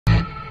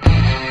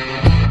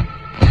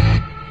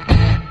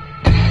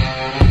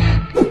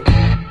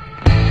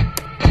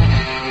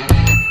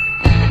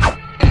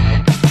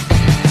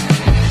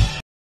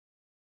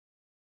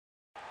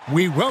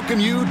We welcome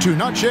you to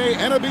Noche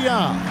and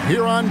Beyond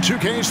here on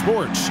 2K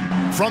Sports.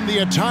 From the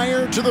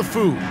attire to the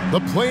food, the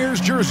players'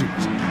 jerseys,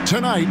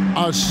 tonight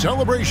a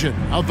celebration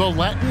of the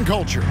Latin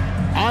culture.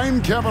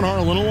 I'm Kevin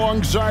Harlan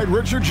alongside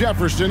Richard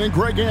Jefferson and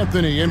Greg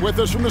Anthony, and with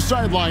us from the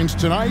sidelines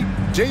tonight,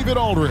 David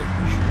Aldridge.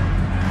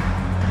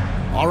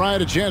 All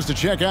right, a chance to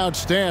check out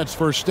stats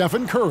for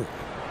Stephen Curry.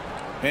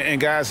 And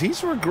guys,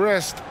 he's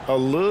regressed a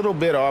little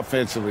bit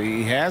offensively.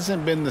 He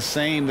hasn't been the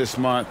same this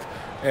month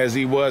as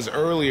he was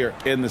earlier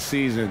in the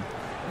season.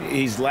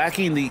 He's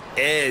lacking the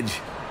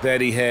edge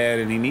that he had,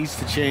 and he needs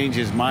to change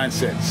his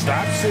mindset.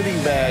 Stop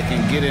sitting back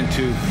and get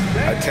into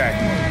attack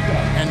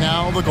mode. And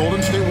now the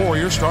Golden State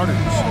Warriors starters.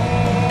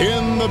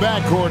 In the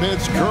backcourt,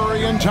 it's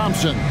Curry and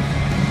Thompson.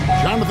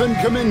 Jonathan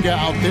Kuminga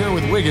out there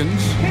with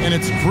Wiggins, and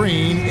it's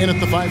Green in at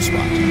the 5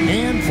 spot.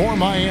 And for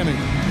Miami,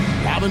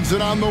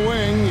 Robinson on the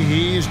wing.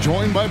 He's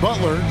joined by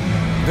Butler.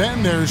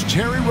 Then there's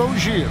Terry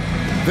Rozier.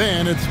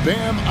 Then it's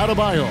Bam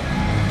Adebayo.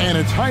 And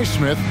it's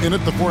Highsmith in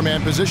at the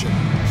 4-man position.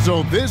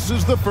 So this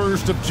is the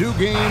first of 2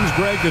 games,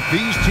 Greg, that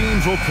these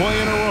teams will play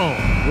in a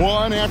row,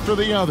 one after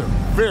the other.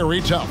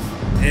 Very tough.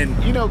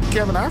 And, you know,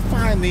 Kevin, I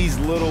find these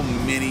little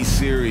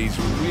mini-series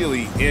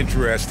really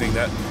interesting.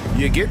 That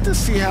you get to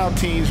see how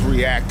teams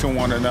react to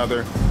one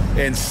another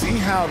and see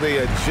how they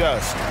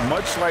adjust,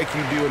 much like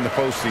you do in the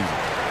postseason.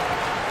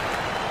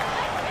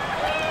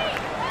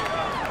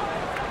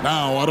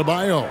 Now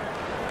Adebayo.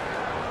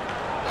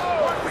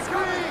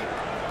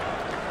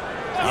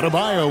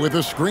 Adebayo with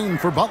a screen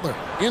for Butler.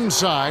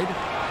 Inside.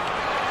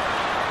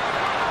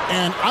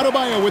 And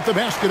Adebayo with the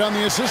basket on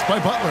the assist by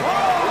Butler.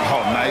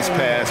 Oh, nice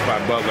pass by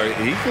Butler.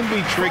 He can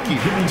be tricky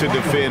to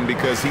defend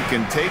because he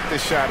can take the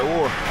shot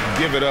or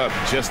give it up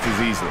just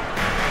as easily.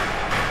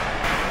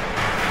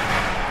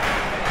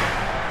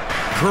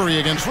 Curry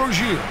against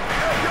Rozier.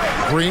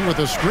 Green with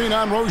a screen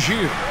on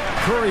Rozier.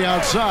 Curry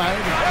outside.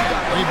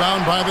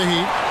 Rebound by the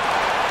Heat.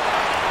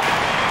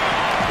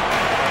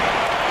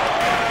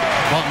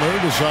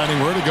 Butler deciding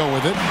where to go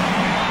with it.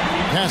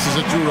 Passes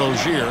it to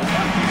Rozier.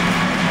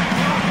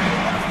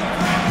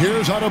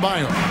 Here's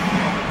Adebayo.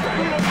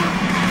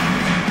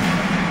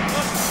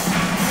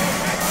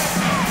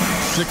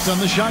 Six on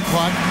the shot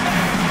clock.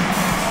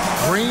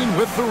 Green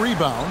with the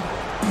rebound.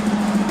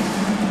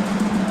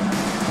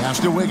 Pass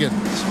to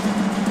Wiggins.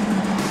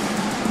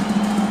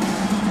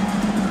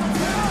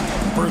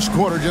 First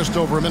quarter, just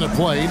over a minute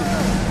played.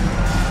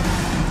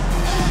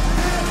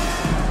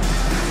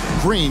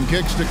 Green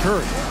kicks to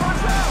Curry.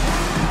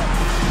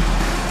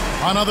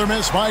 Another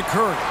miss by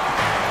Curry.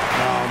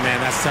 Oh, man,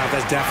 that's tough.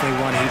 That's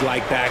definitely one he'd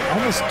like back.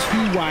 Almost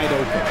too wide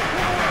open.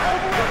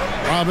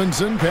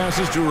 Robinson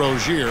passes to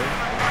Rozier.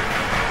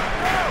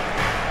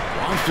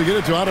 Wants to get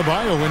it to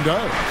Adebayo and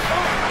does.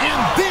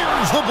 And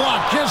there's the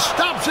block. Just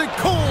stops it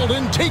cold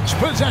and takes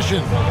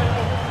possession.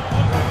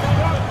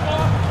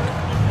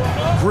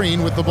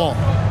 Green with the ball.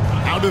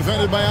 Now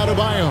defended by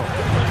Adebayo.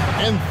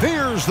 And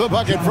there's the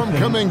bucket from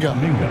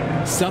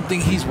Kuminga. Something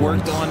he's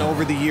worked on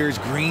over the years.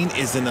 Green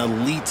is an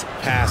elite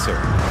passer.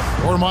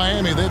 For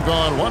Miami, they've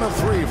gone 1 of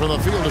 3 from the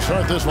field to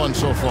start this one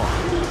so far.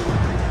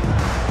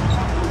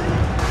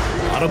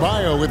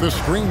 Adebayo with a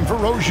screen for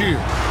Rozier.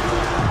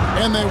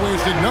 And they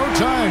wasted no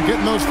time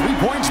getting those 3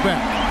 points back.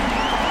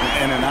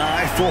 And an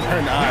eye for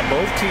an eye.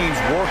 Both teams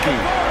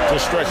working to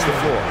stretch the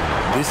floor.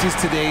 This is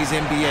today's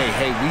NBA.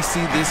 Hey, we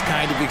see this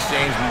kind of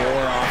exchange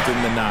more often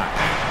than not.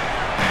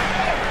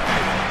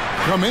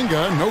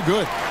 Kuminga, no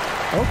good.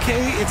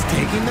 Okay, it's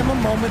taking them a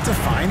moment to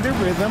find their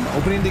rhythm,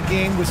 opening the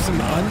game with some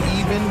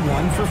uneven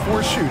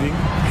 1-for-4 shooting.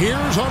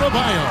 Here's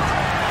Adebayo.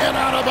 And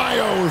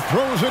Adebayo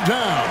throws it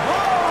down.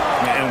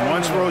 And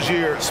once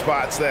Rozier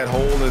spots that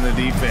hole in the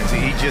defense,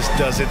 he just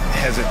doesn't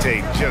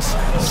hesitate. Just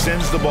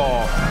sends the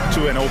ball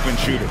to an open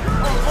shooter.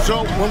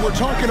 So when we're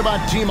talking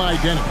about team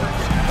identity,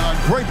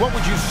 Greg, what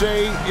would you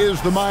say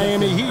is the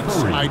Miami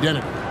Heat's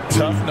identity?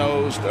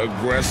 Tough-nosed,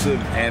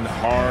 aggressive, and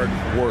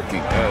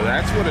hard-working.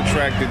 That's what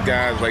attracted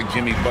guys like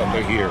Jimmy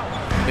Butler here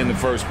in the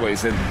first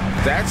place. And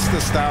that's the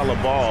style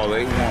of ball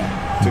they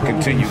want to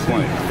continue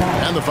playing.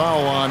 And the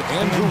foul on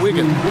Andrew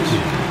Wiggins.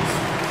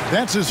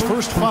 That's his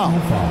first foul.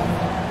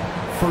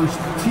 First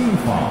team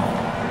foul.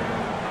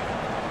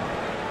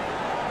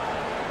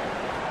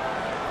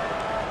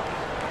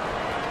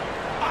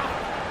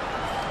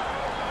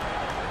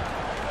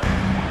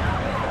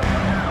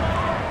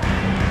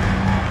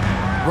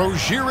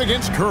 Rozier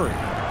against Curry.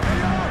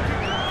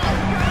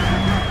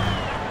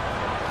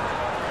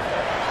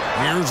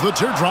 Here's the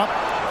teardrop.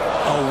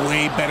 A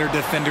way better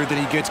defender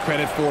than he gets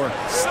credit for,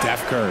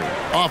 Steph Curry.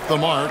 Off the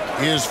mark,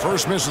 his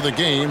first miss of the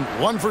game,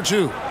 1 for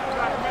 2.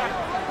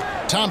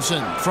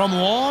 Thompson from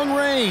long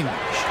range.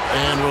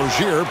 And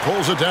Rozier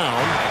pulls it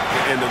down.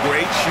 And the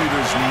great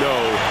shooters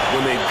know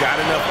when they've got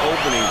enough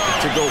opening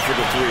to go for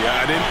the 3.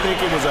 I didn't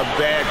think it was a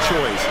bad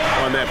choice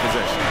on that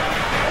possession.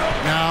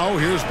 Now,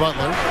 here's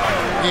Butler.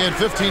 He had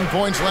 15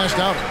 points last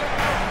outing.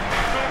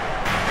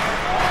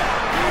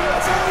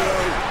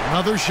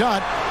 Another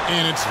shot,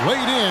 and it's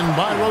laid in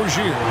by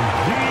Rozier.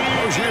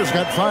 Rozier's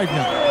got 5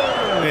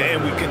 now.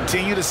 And we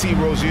continue to see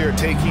Rozier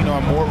taking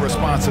on more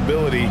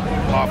responsibility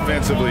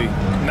offensively.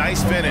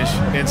 Nice finish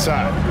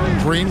inside.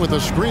 Green with a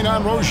screen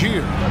on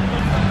Rozier.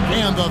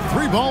 And the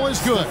three ball is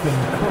good.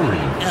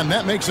 And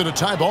that makes it a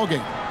tie ball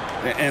game.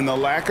 And the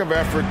lack of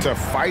effort to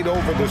fight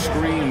over the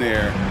screen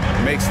there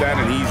makes that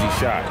an easy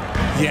shot.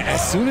 Yeah,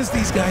 as soon as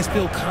these guys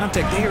feel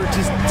contact, they are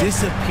just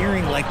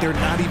disappearing like they're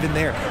not even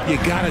there. You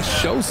got to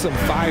show some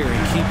fire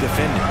and keep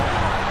defending.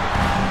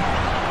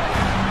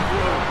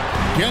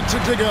 Gets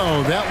it to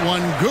go. That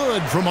one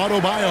good from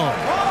Adebayo.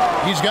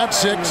 He's got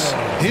 6.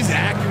 His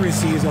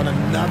accuracy is on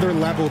another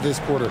level this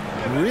quarter.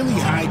 Really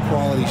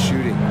high-quality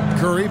shooting.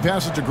 Curry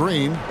passes to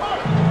Green.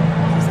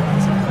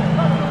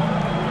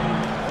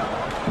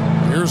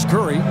 Here's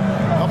Curry,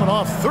 coming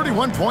off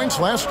 31 points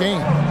last game.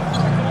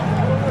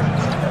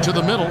 To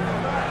the middle.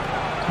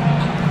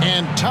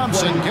 And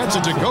Thompson gets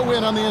it to go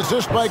in on the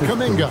assist by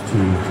Kuminga.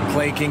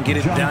 Clay can get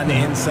it done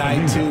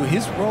inside, too.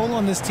 His role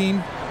on this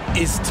team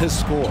is to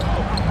score.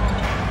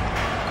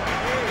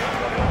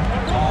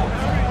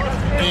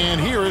 And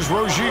here is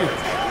Rozier.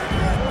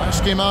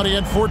 Last game out, he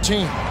had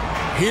 14.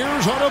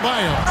 Here's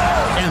Adebayo.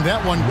 And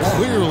that one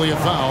clearly a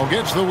foul.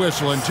 Gets the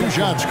whistle, and 2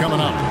 shots coming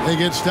up. They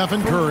get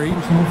Stephen Curry.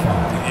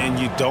 And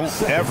you don't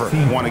ever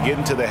want to get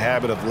into the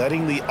habit of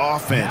letting the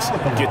offense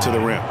get to the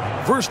rim.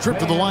 First trip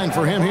to the line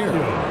for him here.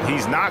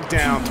 He's knocked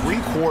down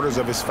 3/4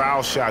 of his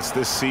foul shots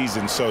this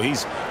season, so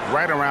he's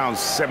right around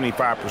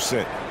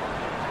 75%.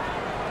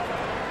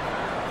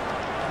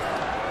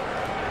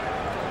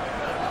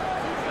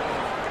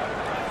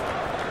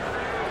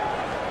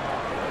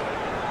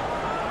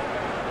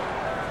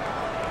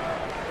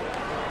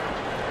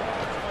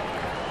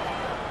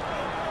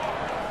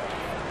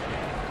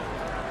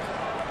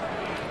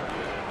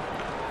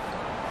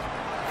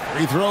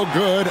 Free throw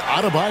good,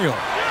 Adebayo.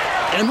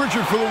 And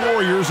Richard, for the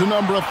Warriors, a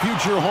number of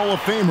future Hall of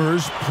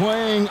Famers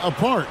playing a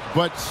part.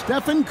 But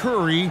Stephen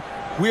Curry,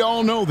 we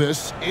all know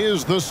this,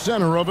 is the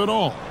center of it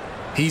all.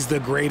 He's the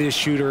greatest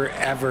shooter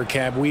ever,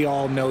 Kev. We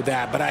all know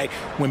that. But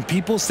when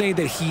people say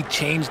that he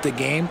changed the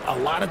game, a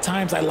lot of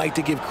times I like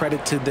to give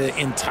credit to the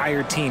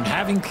entire team.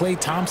 Having Klay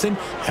Thompson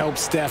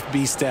helps Steph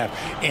be Steph.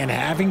 And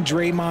having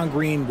Draymond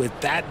Green with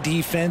that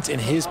defense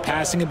and his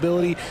passing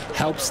ability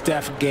helps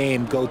Steph's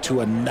game go to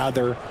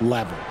another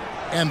level.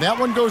 And that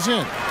one goes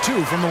in.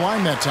 2 from the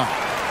line that time.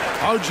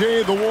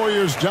 RJ, the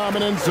Warriors'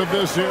 dominance of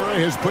this era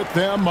has put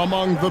them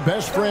among the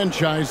best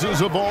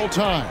franchises of all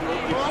time.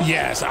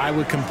 Yes, I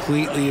would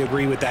completely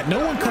agree with that.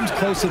 No one comes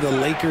close to the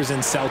Lakers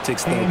and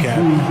Celtics, though,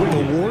 Kev.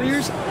 The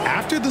Warriors,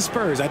 after the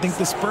Spurs, I think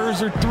the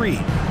Spurs are 3,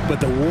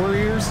 but the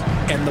Warriors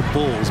and the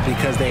Bulls,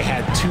 because they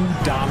had 2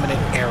 dominant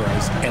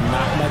eras, and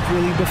not much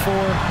really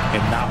before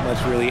and not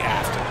much really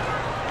after.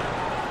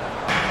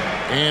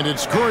 And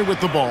it's Curry with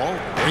the ball,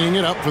 bringing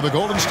it up for the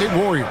Golden State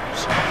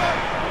Warriors.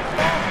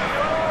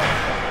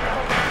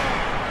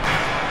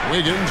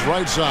 Wiggins,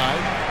 right side.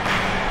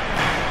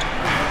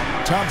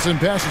 Thompson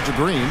passes to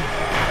Green.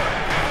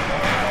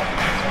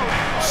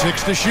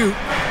 6 to shoot.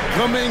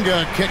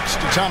 Kuminga kicks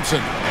to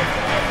Thompson.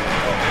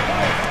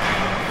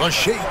 The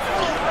shake.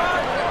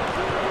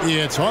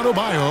 It's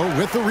Adebayo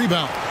with the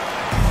rebound.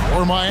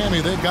 For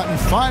Miami, they've gotten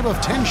 5 of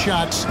 10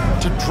 shots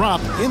to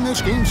drop in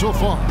this game so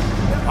far.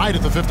 Right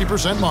at the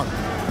 50% mark.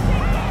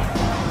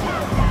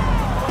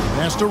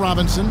 Pass to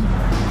Robinson.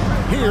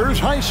 Here's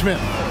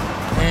Highsmith.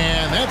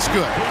 And that's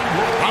good.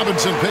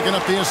 Robinson picking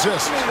up the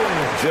assist.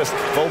 Just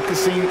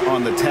focusing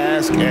on the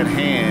task at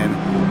hand.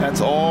 That's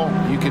all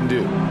you can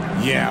do.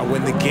 Yeah,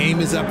 when the game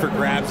is up for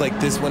grabs like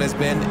this one has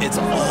been, it's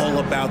all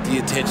about the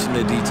attention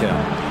to detail.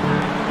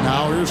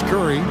 Now here's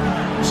Curry.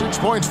 6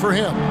 points for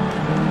him.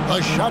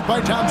 A shot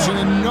by Thompson,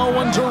 and no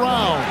one's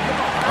around.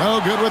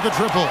 Oh, good with the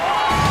triple.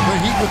 The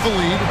Heat with the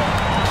lead.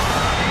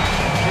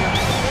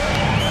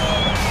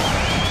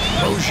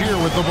 Rozier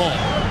with the ball.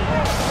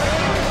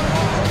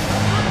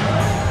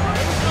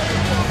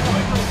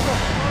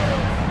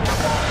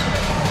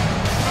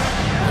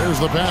 There's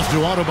the pass to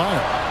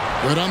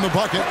Adebayo. Good on the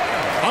bucket.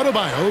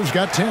 Adebayo's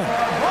got 10.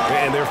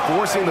 And they're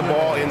forcing the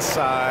ball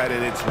inside,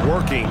 and it's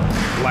working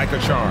like a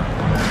charm.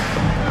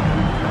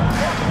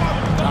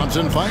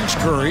 Thompson finds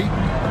Curry.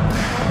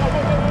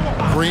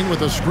 Green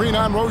with a screen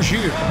on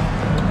Rozier.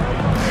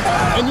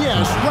 And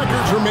yes,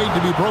 records are made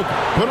to be broken.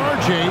 But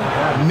RJ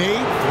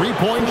made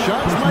 3-point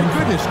shots. My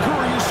goodness,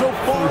 Curry is so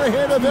far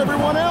ahead of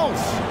everyone else.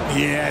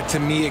 Yeah, to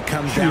me it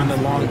comes down to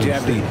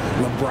longevity.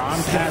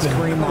 LeBron passed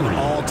Kareem on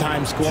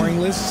all-time scoring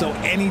lists, so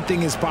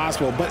anything is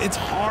possible. But it's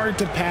hard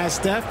to pass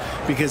Steph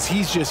because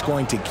he's just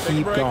going to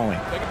keep going.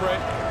 Take a break.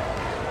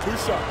 2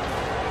 shots.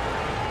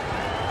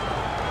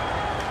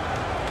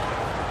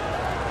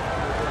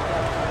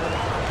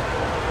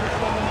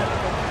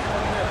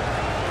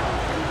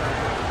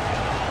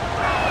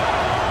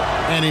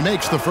 And he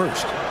makes the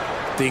first.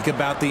 Think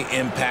about the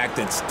impact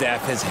that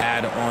Steph has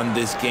had on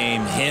this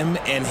game. Him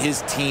and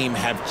his team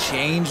have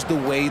changed the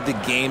way the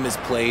game is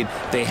played.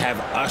 They have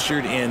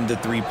ushered in the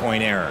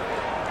 3-point era.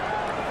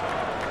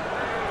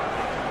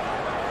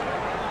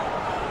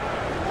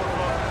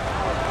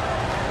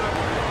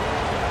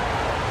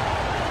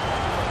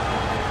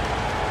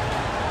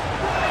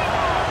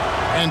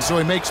 And so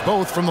he makes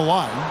both from the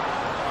line.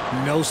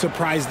 No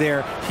surprise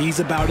there. He's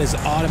about as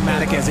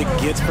automatic as it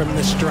gets from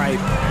the stripe.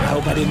 I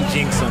hope I didn't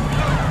jinx him.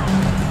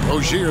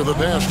 Rozier, the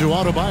pass to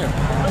Adebayo.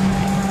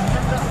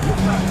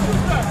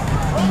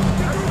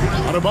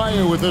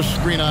 Adebayo with a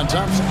screen on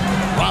Thompson.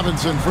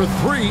 Robinson for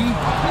three,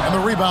 and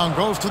the rebound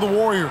goes to the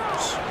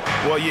Warriors.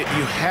 Well, you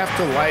have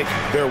to like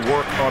their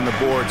work on the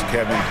boards,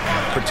 Kevin,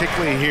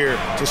 particularly here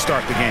to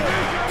start the game.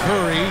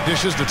 Curry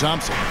dishes to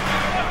Thompson.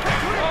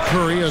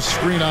 Curry, a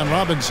screen on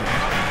Robinson.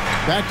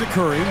 Back to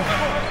Curry.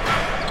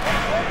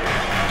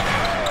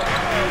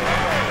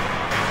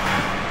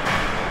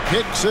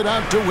 Kicks it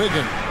out to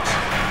Wiggins.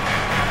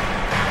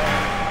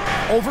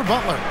 Over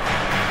Butler.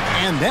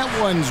 And that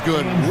one's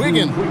good.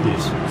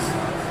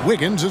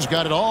 Wiggins has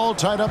got it all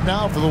tied up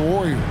now for the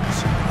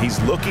Warriors. He's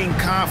looking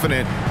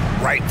confident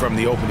right from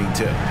the opening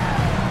tip.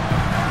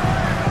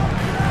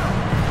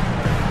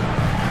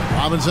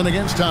 Robinson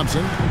against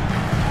Thompson.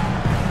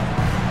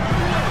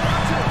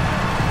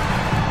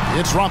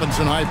 It's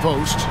Robinson high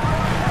post.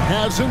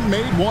 Hasn't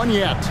made one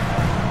yet.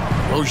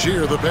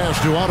 Rozier the pass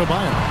to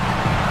Adebayo.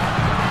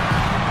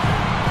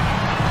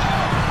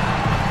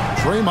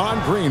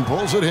 Draymond Green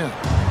pulls it in.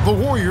 The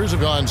Warriors have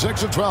gone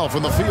 6 of 12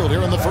 from the field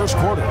here in the first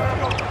quarter.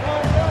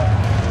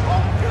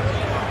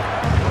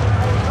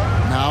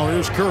 Now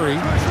here's Curry.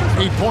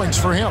 8 points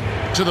for him.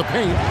 To the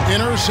paint.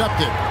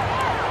 Intercepted.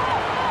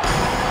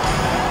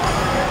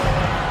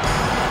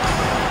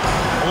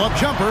 Pull-up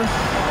jumper.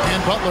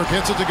 And Butler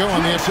gets it to go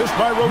on the assist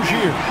by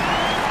Rozier.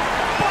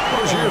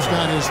 Rozier's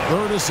got his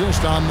third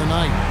assist on the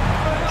night.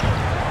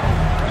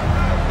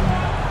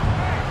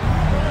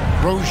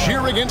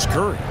 Rozier against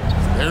Curry.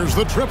 There's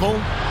the triple.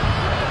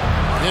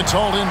 It's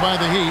hauled in by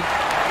the Heat.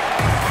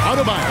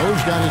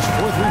 Adebayo's got his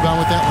fourth rebound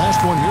with that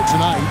last one here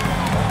tonight.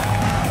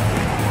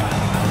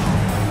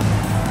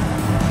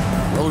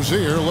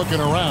 Rozier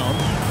looking around.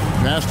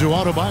 Pass to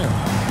Adebayo.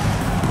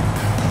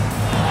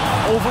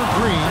 Over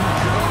Green.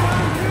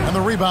 And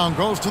the rebound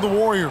goes to the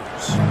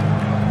Warriors.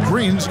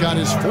 Green's got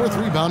his fourth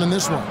rebound in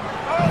this one.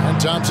 And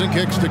Thompson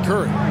kicks to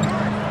Curry.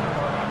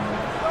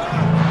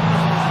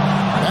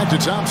 Back to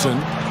Thompson.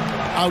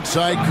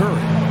 Outside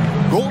Curry.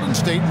 Golden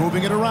State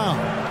moving it around.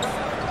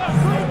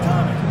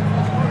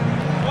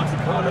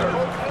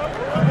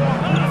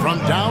 From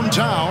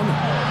downtown,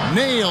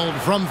 nailed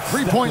from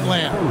three-point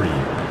land.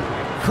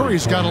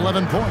 Curry's got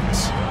 11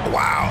 points.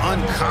 Wow,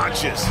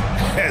 unconscious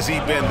has he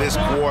been this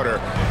quarter.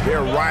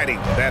 They're riding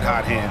that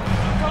hot hand.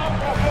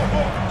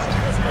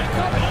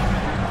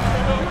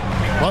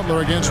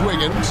 Butler against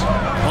Wiggins.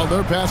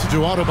 Butler passes to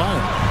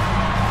Adebayo.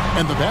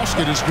 And the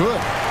basket is good.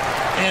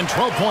 And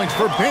 12 points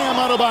for Bam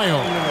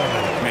Adebayo.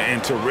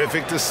 Man,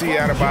 terrific to see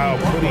Adebayo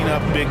putting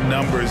up big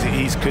numbers.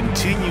 He's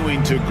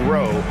continuing to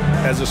grow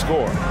as a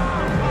scorer.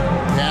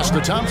 Pass to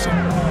Thompson.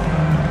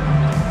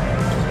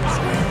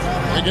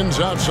 Higgins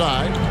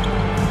outside.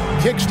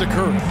 Kicks to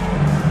Curry.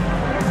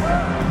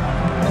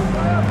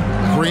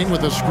 Green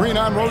with a screen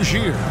on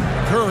Rozier.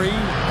 Curry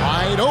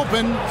wide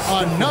open.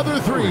 Another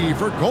three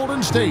for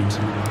Golden State.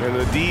 And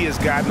the D has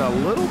gotten a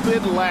little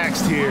bit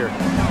laxed here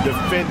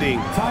defending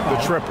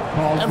the triple.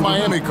 And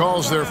Miami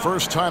calls their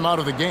first time out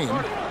of the game.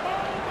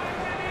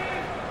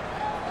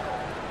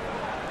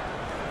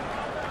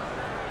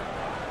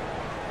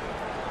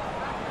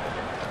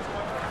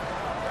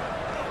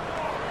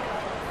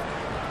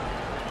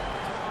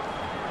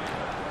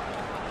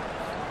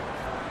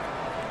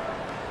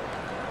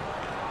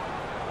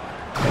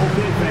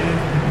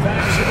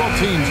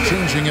 Teams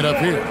changing it up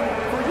here.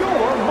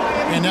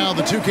 And now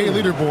the 2K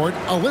leaderboard,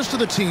 a list of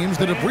the teams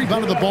that have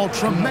rebounded the ball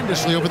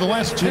tremendously over the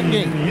last 10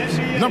 games.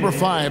 Number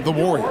 5, the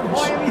Warriors.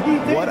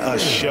 What a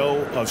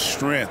show of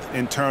strength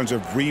in terms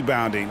of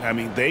rebounding. I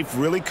mean, they've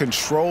really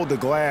controlled the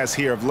glass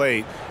here of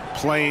late,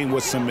 playing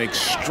with some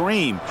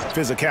extreme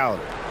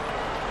physicality.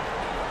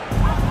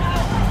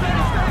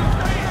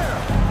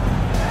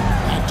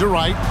 Back to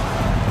right.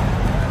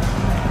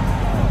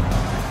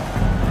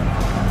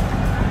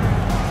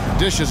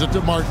 Dishes it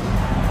to Martin.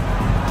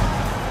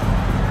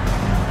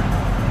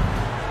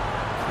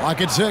 Clock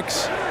at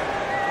 6.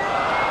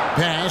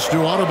 Pass to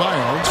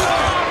Adebayo.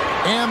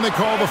 And they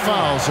call the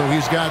foul, so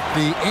he's got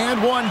the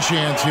and one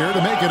chance here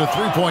to make it a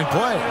three-point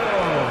play.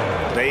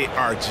 They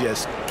are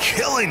just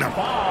killing them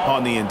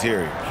on the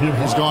interior.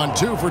 He's gone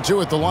 2 for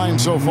 2 at the line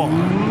so far.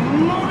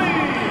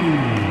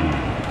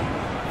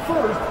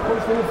 First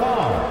personal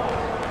foul.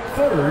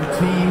 Third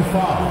team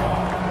foul.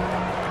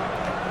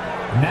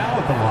 Now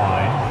at the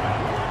line,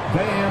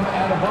 Bam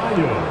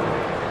Adebayo.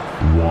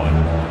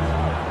 1.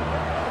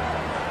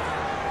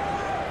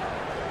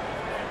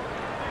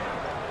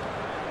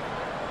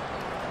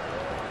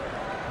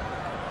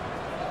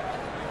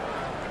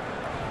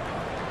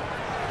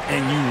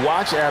 And you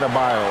watch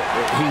Adebayo,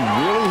 he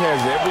really has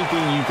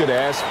everything you could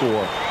ask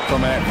for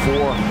from that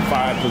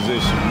 4-5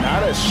 position.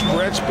 Not a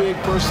stretch big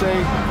per se,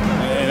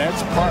 and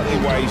that's partly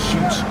why he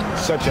shoots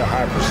such a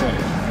high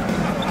percentage.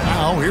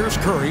 Now here's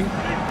Curry.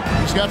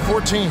 He's got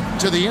 14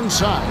 to the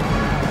inside.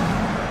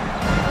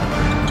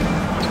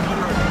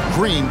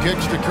 Green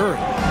kicks to Curry.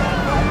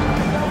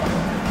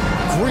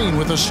 Green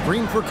with a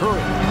screen for Curry.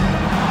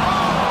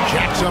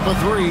 Jacks up a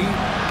three.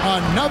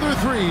 Another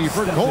three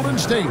for Golden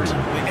State.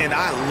 And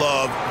I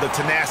love the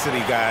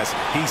tenacity, guys.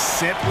 He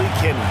simply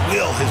can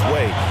will his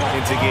way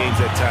into games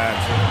at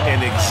times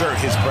and exert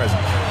his presence.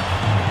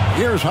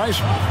 Here's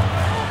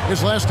Highsmith.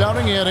 His last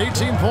outing, he had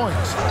 18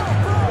 points.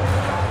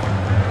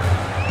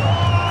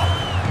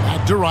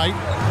 Back to Wright.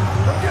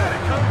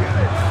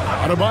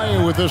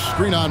 Adebayo with the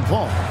screen on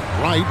Paul.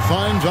 Wright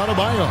finds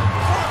Adebayo.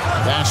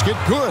 Basket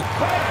good.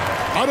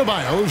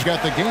 Adebayo's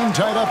got the game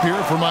tied up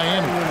here for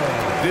Miami.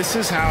 This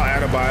is how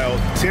Adebayo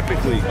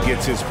typically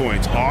gets his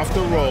points. Off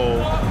the roll,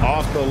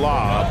 off the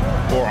lob,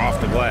 or off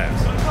the glass.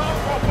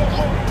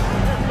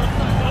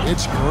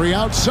 It's Curry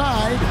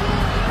outside.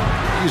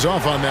 He's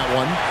off on that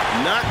one.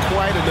 Not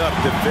quite enough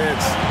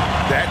defense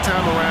that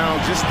time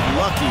around. Just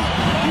lucky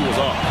he was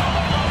off.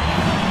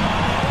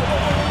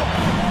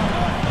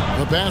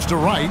 The pass to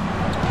Wright.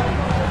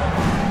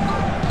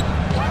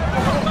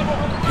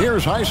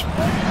 Here's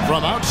Highsmith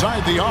from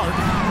outside the arc.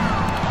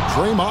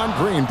 Draymond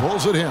Green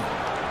pulls it in.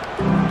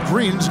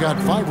 Green's got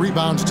 5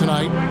 rebounds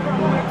tonight.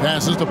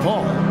 Passes to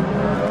Paul.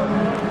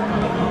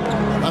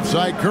 Left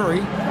side Curry.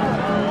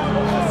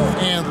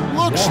 And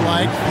looks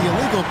like the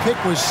illegal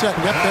kick was set.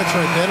 Yep, that's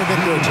right. That'll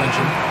get their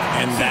attention.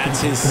 And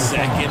that's his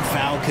second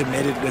foul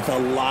committed with a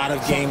lot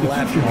of game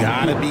left. You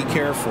gotta be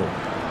careful.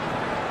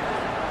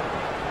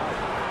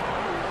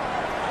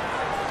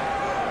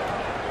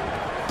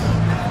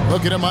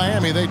 Looking at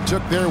Miami, they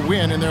took their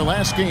win in their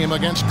last game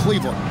against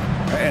Cleveland.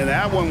 And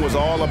that one was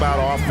all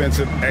about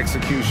offensive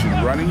execution,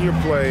 running your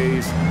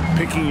plays,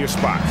 picking your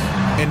spots.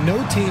 And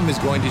no team is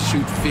going to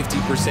shoot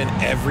 50%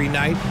 every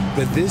night,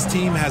 but this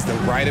team has the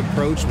right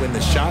approach. When the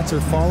shots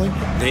are falling,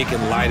 they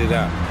can light it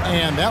up.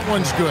 And that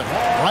one's good.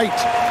 Right.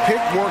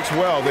 Pick works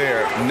well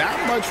there. Not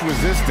much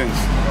resistance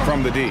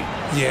from the D.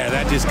 Yeah,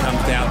 that just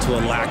comes down to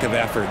a lack of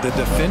effort. The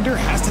defender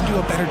has to do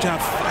a better job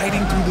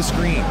fighting through the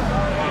screen.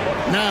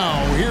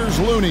 Now, here's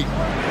Looney.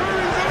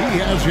 He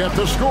has yet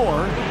to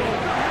score.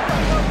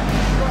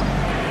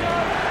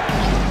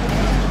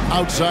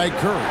 Outside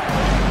Curry.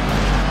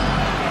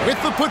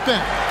 With the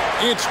putback.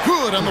 It's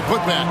good on the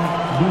putback.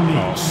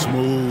 Oh,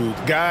 smooth.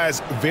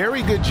 Guys,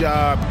 very good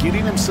job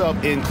getting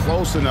himself in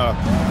close enough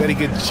that he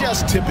could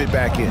just tip it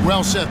back in.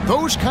 Well said.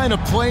 Those kind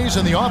of plays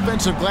in the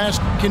offensive glass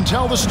can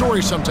tell the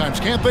story sometimes,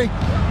 can't they?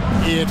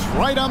 It's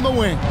right on the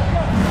wing.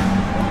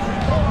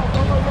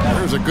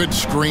 There's a good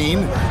screen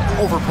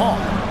over Paul.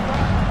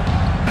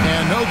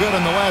 And no good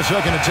on the last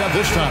second attempt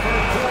this time.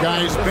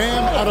 Guys,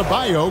 Bam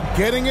Adebayo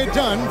getting it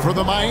done for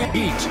the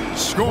Miami Heat.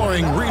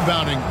 Scoring,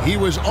 rebounding. He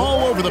was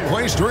all over the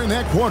place during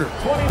that quarter.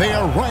 They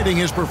are riding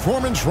his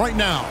performance right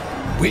now.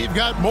 We've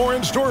got more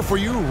in store for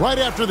you right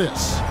after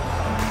this.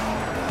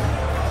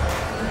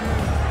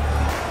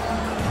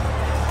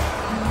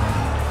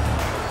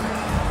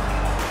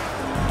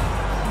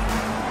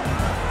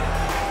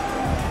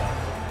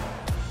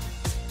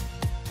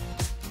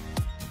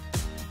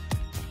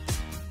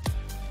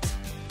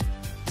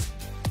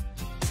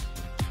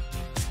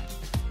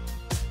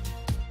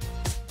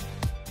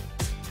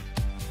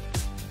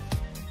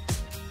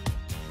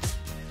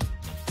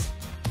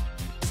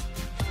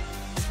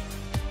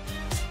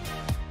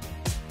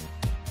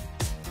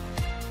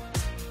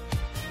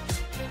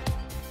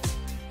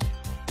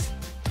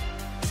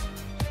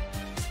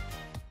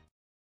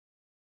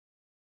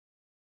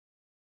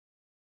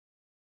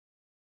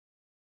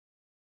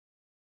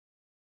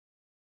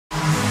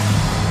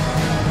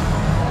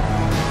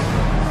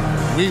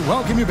 We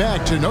welcome you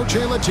back to Noche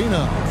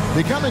Latina.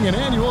 Becoming an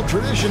annual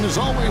tradition is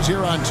always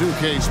here on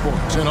 2K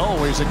Sports and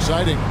always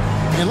exciting.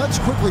 And let's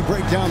quickly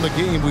break down the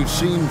game we've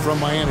seen from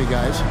Miami,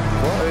 guys.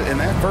 Well, in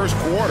that first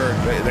quarter,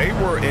 they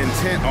were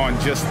intent on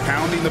just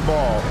pounding the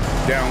ball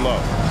down low.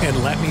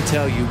 And let me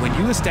tell you, when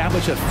you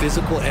establish a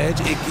physical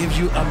edge, it gives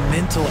you a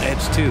mental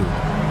edge too.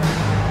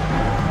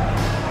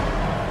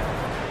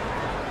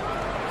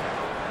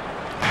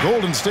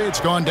 Golden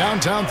State's gone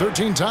downtown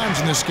 13 times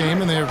in this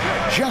game, and they're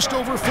just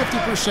over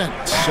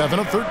 50%, 7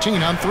 of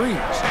 13 on threes.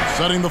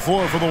 Setting the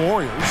floor for the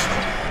Warriors.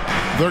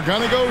 They're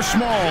going to go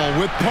small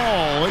with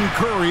Paul and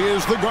Curry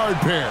as the guard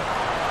pair.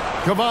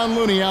 Kevon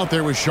Looney out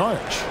there with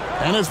Saric.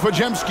 And it's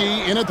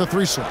Podziemski in at the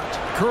 3 slot.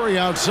 Curry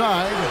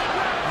outside.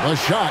 The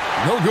shot,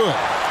 no good.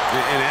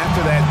 And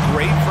after that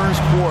great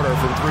first quarter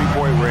from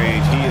three-point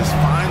range, he has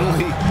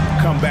finally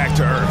come back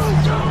to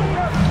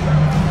earth.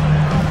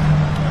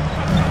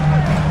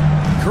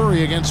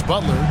 Curry against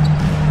Butler.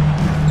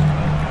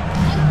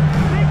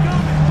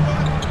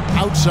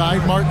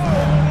 Outside Martin.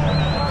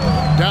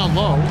 Down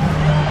low.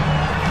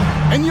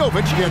 And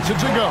Jovic gets it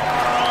to go.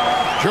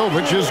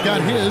 Jovic has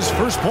got his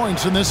first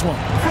points in this one.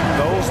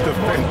 Those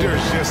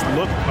defenders just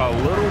look a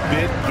little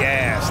bit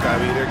gassed. I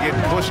mean, they're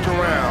getting pushed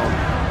around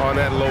on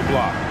that low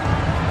block.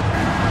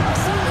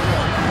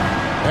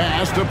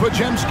 Pass to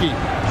Podziemski.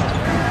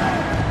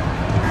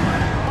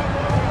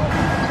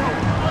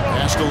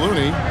 Pass to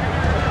Looney.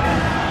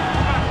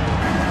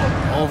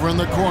 Over in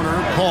the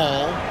corner,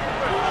 Paul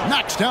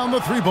knocks down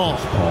the 3 ball.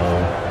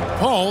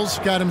 Paul's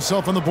got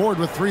himself on the board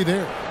with 3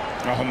 there.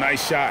 Oh,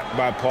 nice shot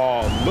by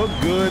Paul.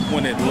 Looked good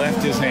when it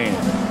left his hand.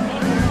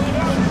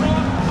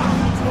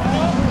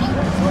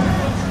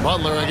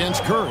 Butler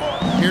against Curry.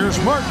 Here's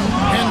Martin,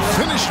 and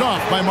finished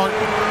off by Martin.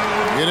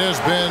 It has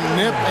been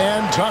nip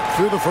and tuck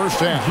through the first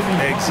half.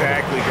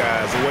 Exactly,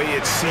 guys. The way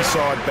it's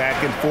seesawed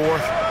back and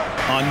forth,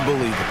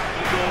 unbelievable.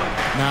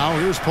 Now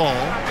here's Paul.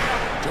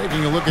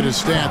 Taking a look at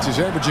his stats, he's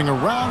averaging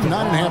around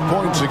 9.5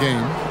 points a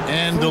game.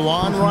 And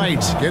DeLon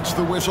Wright gets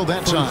the whistle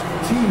that time.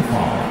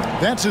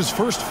 That's his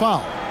first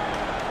foul.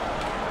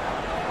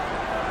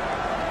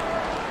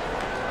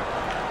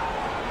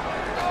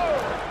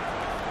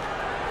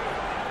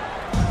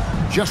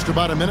 Just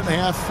about a minute and a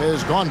half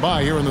has gone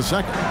by here in the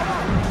second.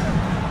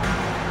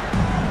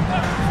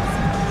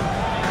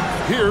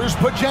 Here's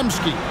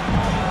Pajemski.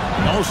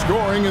 No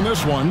scoring in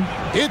this one.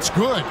 It's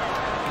good.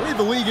 The way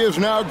the league is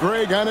now,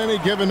 Greg, on any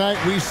given night,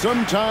 we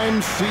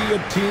sometimes see a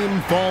team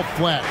fall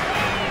flat.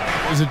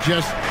 Is it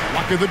just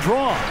luck of the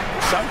draw?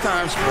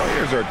 Sometimes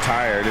players are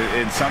tired,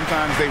 and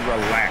sometimes they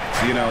relax.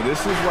 You know, this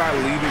is why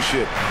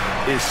leadership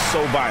is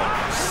so vital,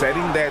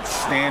 setting that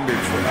standard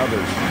for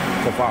others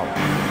to follow.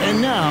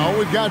 And now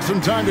we've got some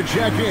time to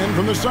check in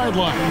from the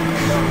sideline.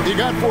 You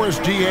got for us,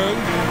 GA?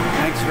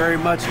 Thanks very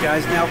much,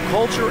 guys. Now,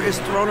 culture is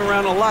thrown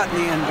around a lot in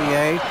the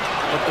NBA,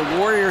 but the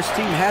Warriors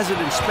team has it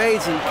in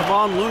spades, and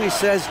Kevon Looney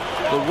says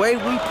the way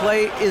we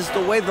play is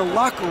the way the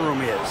locker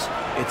room is.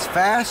 It's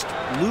fast,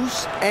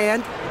 loose,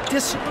 and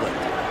disciplined.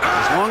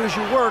 As long as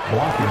you work,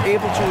 you're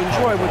able to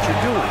enjoy what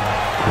you're doing.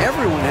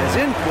 Everyone has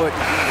input,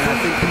 and I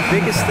think the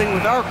biggest thing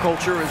with our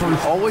culture is we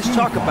always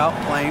talk about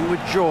playing with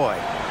joy.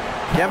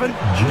 Kevin?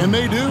 And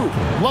they do.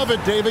 Love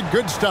it, David.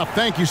 Good stuff.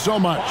 Thank you so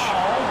much.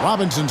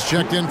 Robinson's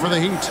checked in for the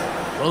Heat.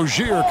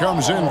 Rozier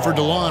comes in for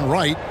DeLon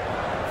Wright.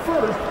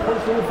 First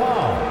personal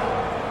foul.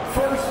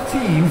 First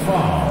team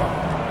foul.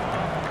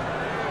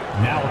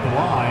 Now at the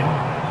line,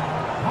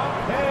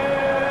 Hopkins.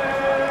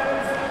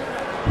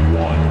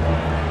 1.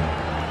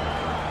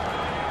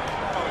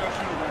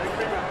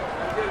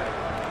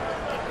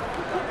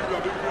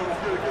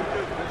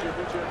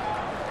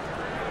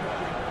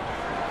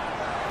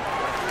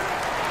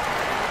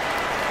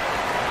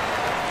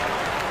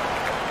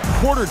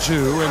 Quarter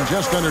two, and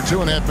just under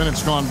 2.5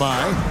 minutes gone by.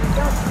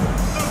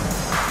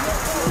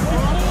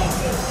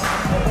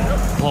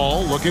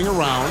 Paul looking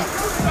around.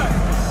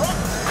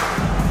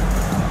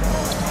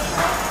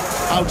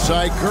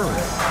 Outside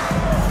Curry.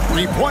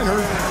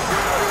 Three-pointer.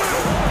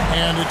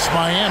 And it's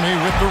Miami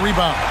with the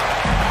rebound.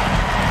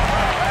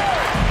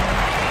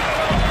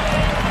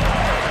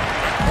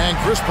 And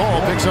Chris Paul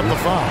picks up the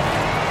foul.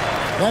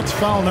 That's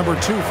foul number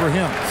 2 for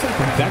him.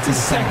 That's his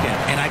second,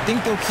 and I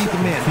think they'll keep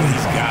him in. But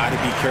he's got to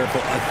be careful.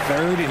 A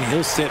third, and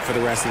he'll sit for the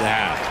rest of the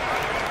half.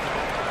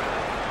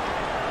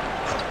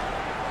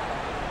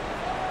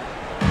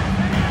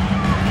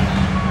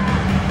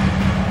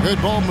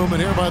 Good ball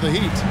movement here by the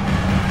Heat.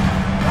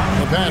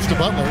 The pass to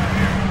Butler.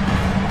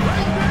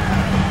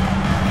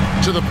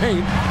 To the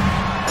paint.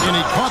 And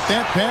he caught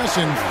that pass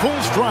in full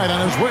stride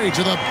on his way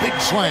to the big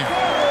slam.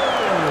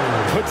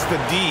 Puts the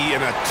D in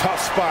a tough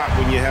spot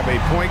when you have a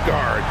point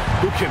guard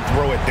who can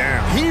throw it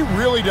down. He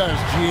really does,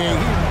 GA.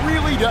 He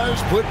really does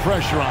put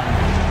pressure on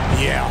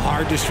him. Yeah,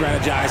 hard to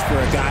strategize for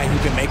a guy who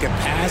can make a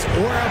pass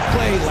or a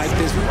play like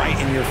this right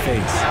in your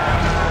face.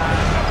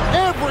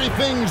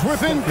 Everything's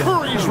within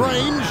Curry's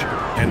range.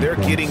 And they're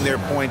getting their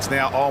points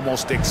now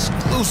almost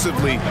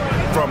exclusively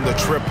from the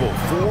triple.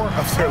 4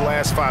 of their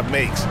last 5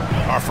 makes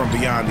are from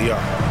beyond the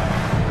arc.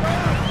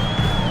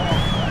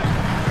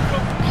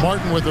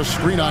 Martin with a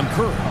screen on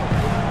Curry.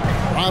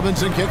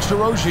 Robinson kicks to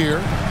Rozier.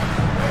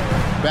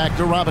 Back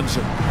to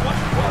Robinson.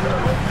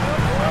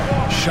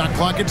 Shot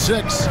clock at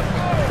 6.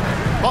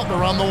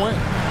 Butler on the way.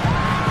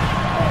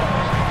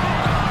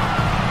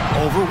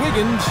 Over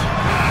Wiggins.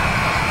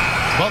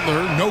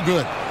 Butler, no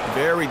good.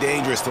 Very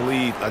dangerous to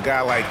leave a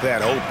guy like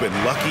that open.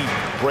 Lucky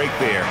break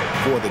there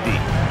for the D.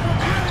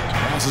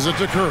 Passes it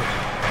to Curry.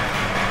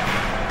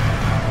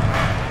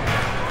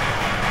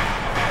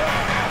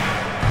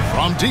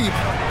 From deep.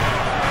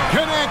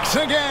 Connects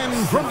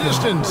again from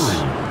distance.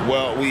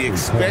 Well, we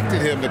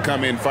expected him to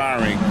come in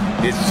firing.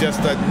 It's just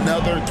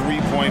another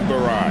three-point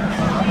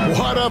barrage.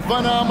 What a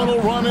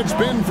phenomenal run it's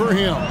been for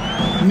him.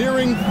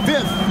 Nearing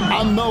 5th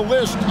on the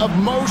list of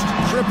most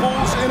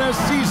triples in a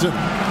season.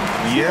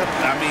 Yep,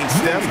 I mean,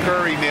 Steph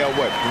Curry nailed,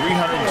 what,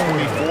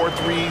 324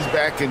 threes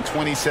back in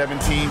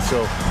 2017,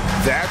 so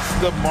that's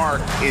the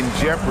mark in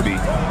jeopardy.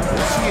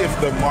 We'll see if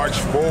the march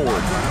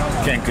forward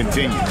can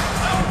continue.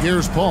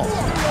 Here's Paul.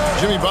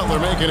 Jimmy Butler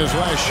making his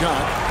last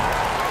shot.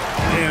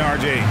 And,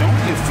 RJ,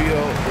 don't you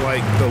feel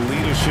like the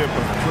leadership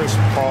of Chris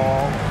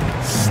Paul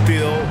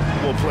still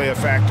will play a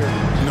factor?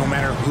 No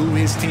matter who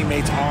his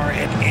teammates are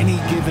at any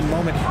given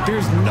moment,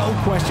 there's no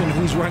question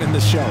who's running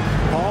the show.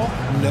 Paul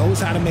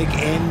knows how to make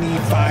any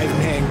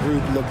 5-man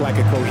group look like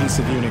a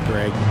cohesive unit,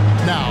 Greg.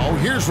 Now,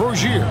 here's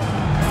Rozier.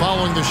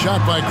 Following the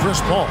shot by Chris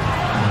Paul.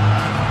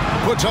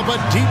 Puts up a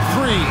deep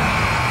 3.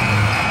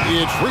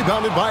 It's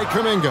rebounded by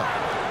Kuminga.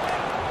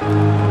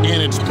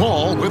 And it's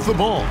Paul with the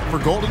ball for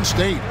Golden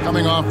State,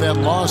 coming off that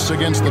loss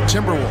against the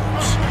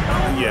Timberwolves.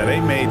 Yeah,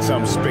 they made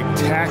some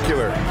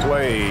spectacular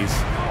plays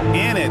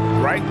in it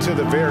right to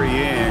the very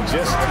end.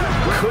 Just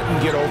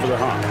couldn't get over the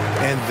hump.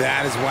 And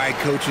that is why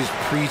coaches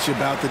preach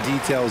about the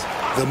details.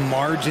 The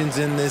margins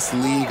in this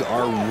league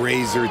are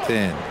razor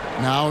thin.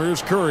 Now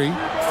here's Curry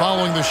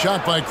following the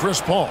shot by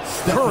Chris Paul.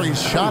 Curry's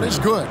shot is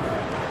good.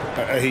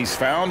 He's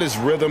found his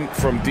rhythm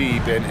from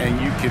deep, and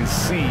you can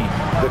see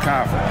the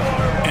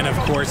confidence. And, of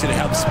course, it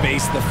helps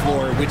space the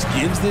floor, which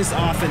gives this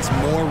offense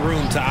more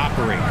room to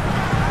operate.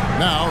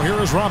 Now here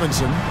is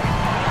Robinson.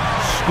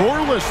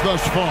 Scoreless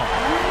thus far.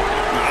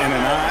 And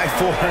an eye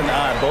for an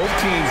eye. Both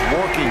teams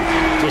working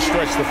to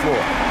stretch the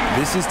floor.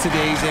 This is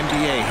today's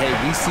NBA. Hey,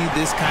 we see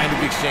this kind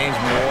of exchange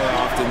more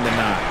often than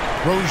not.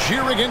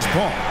 Rozier against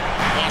Paul.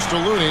 Pass to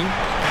Looney.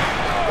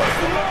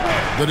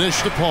 The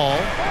dish to Paul.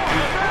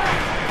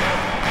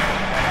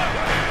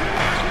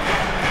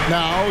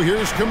 Now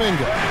here's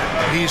Kuminga.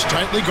 He's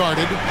tightly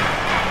guarded.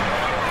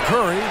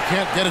 Curry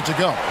can't get it to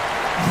go.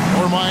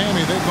 For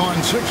Miami, they've gone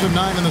 6 of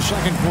 9 in the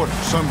second quarter.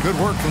 Some good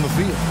work from the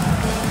field.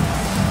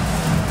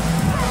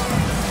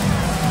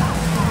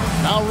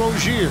 Now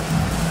Rozier.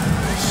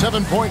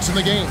 7 points in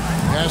the game.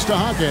 Pass to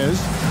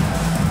Jaquez.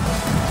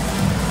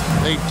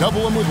 They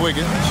double him with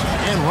Wiggins.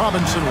 And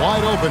Robinson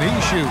wide open.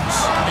 He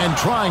shoots. And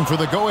trying for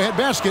the go-ahead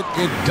basket.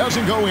 It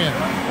doesn't go in.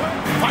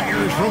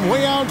 Fires from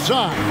way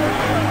outside.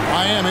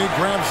 Miami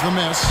grabs the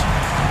miss.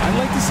 I'd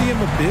like to see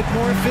him a bit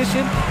more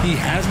efficient. He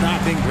has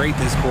not been great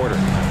this quarter.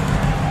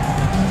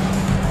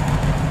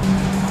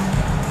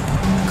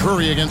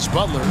 Curry against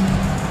Butler.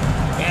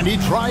 And he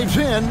drives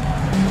in.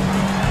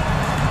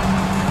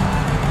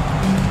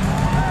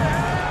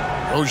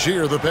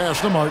 Rozier, the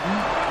pass to Martin.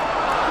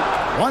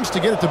 Wants to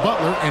get it to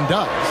Butler and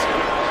does.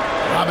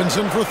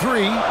 Robinson for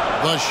 3.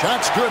 The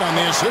shot's good on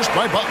the assist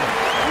by Butler.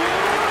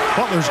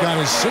 Butler's got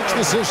his 6th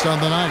assist on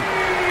the night.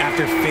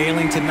 After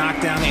failing to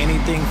knock down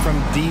anything from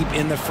deep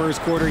in the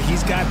first quarter,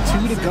 he's got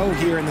 2 to go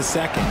here in the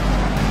second.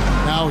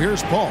 Now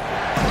here's Paul.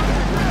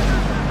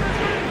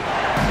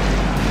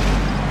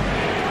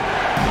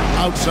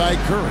 Outside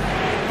Curry.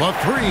 The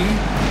 3.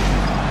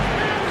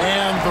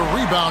 And the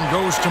rebound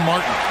goes to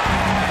Martin.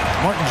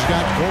 Martin's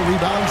got 4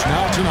 rebounds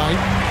now tonight.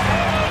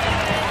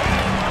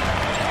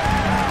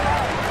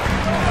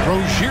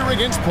 Rozier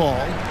against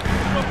Paul.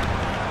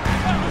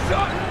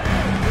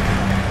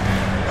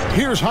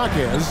 Here's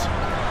Jaquez.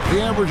 He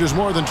averages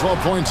more than 12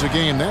 points a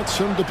game. That's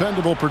some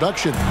dependable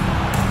production.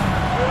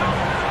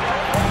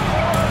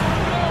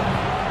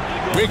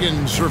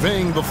 Wiggins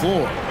surveying the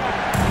floor.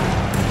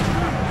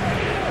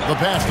 The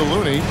pass to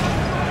Looney.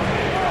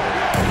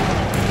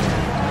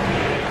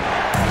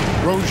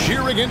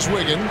 Rozier against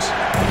Wiggins.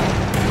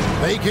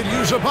 They could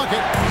use a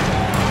bucket.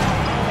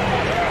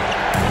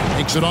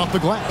 Takes it off the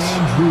glass.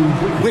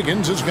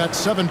 Wiggins has got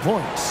 7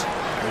 points.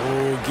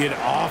 Oh, get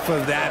off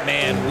of that,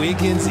 man.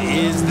 Wiggins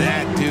is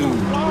that dude.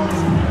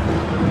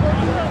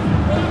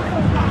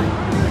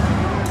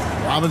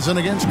 Robinson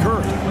against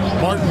Curry.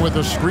 Martin with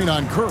a screen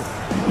on Curry.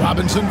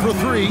 Robinson for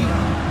 3.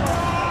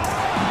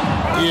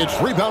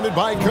 It's rebounded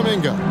by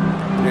Kuminga.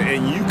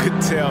 And you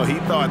could tell he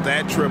thought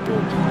that triple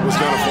was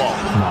going to fall.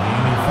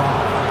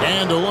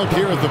 And a look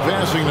here at the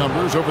passing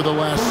numbers over the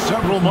last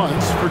several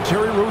months for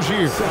Terry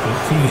Rozier.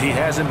 He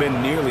hasn't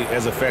been nearly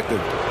as effective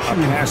a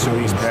passer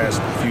these past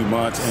few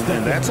months,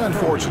 and that's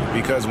unfortunate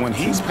because when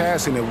he's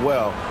passing it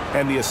well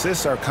and the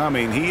assists are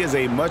coming, he is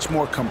a much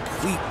more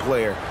complete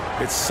player.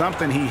 It's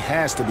something he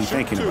has to be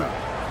thinking about.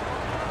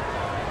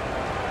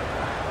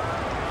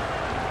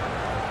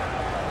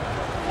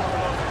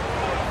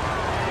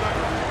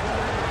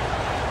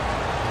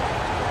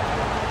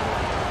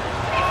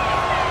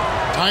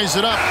 Ties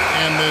it up,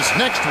 and this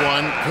next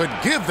one could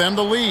give them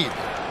the lead.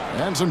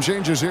 And some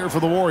changes here for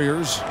the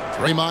Warriors.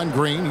 Draymond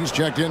Green, he's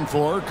checked in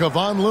for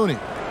Kevon Looney.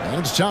 And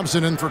it's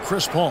Thompson in for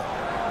Chris Paul.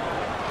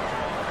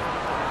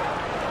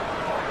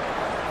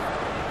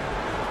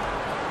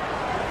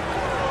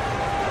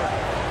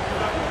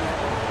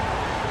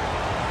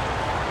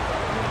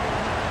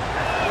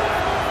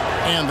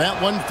 And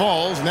that one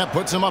falls, and that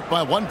puts him up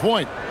by 1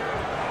 point.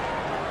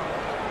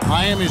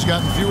 Miami's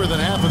gotten fewer than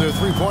half of their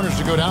three-pointers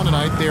to go down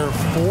tonight. They're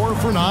 4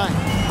 for 9.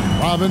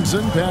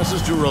 Robinson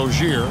passes to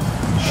Rozier.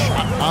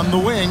 Shot on the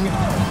wing.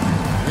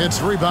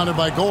 It's rebounded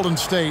by Golden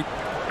State.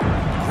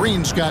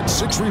 Green's got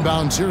 6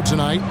 rebounds here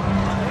tonight.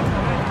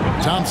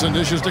 Thompson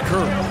dishes to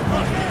Curry.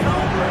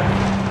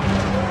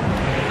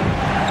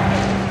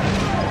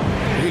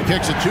 He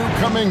kicks it to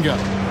Kuminga.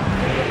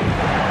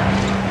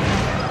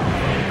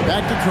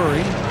 Back to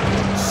Curry.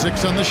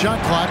 6 on the shot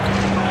clock.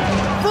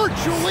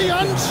 Virtually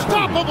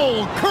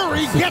unstoppable.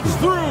 Curry gets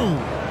through.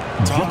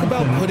 Talk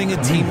about putting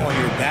a team on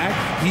your back.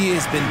 He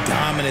has been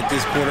dominant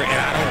this quarter, and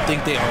I don't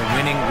think they are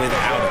winning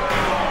without him.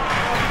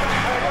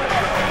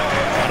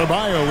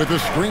 Adebayo with a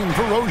screen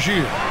for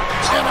Rozier.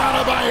 And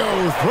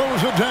Adebayo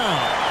throws it down.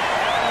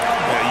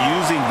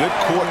 Using good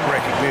court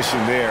recognition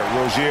there.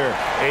 Rozier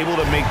able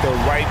to make the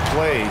right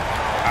play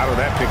out of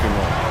that pick and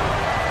roll.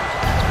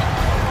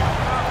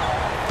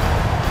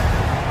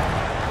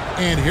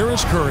 And here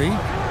is Curry.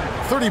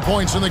 30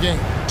 points in the game.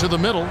 To the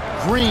middle,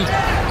 Green.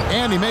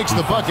 And he makes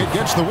the bucket,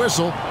 gets the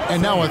whistle,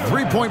 and now a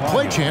three-point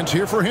play chance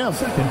here for him.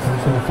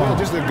 Well,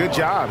 just a good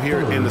job here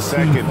in the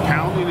second,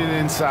 pounding it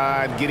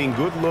inside, getting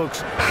good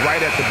looks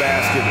right at the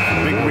basket.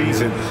 Big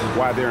reason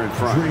why they're in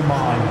front.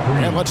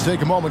 And let's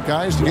take a moment,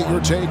 guys, to get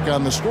your take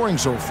on the scoring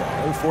so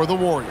far for the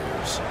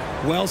Warriors.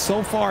 Well,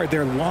 so far,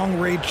 their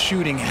long-range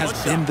shooting has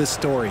been the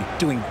story,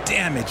 doing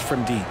damage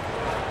from deep.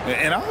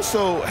 And I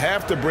also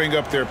have to bring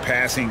up their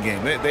passing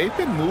game. They've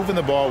been moving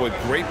the ball with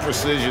great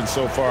precision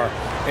so far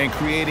and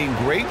creating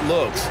great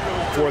looks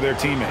for their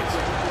teammates.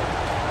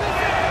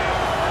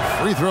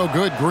 Free throw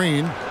good,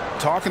 Green.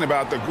 Talking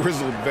about the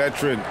grizzled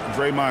veteran,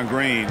 Draymond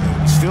Green,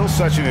 still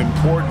such an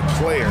important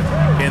player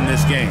in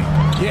this game.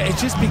 Yeah,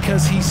 it's just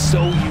because he's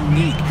so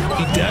unique.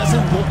 He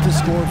doesn't look to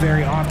score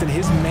very often.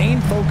 His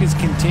main focus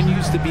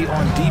continues to be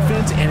on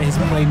defense and his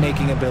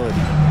playmaking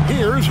ability.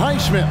 Here's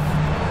Highsmith.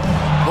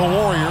 The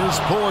Warriors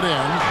pull it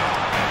in.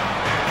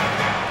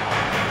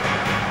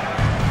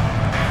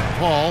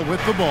 Paul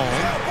with the ball.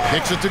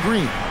 Kicks it to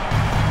Green.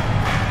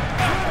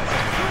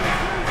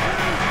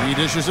 He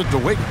dishes it to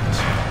Wiggins.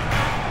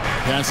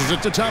 Passes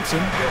it to Thompson.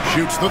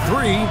 Shoots the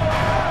three.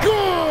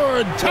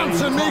 Good!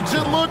 Thompson makes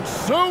it look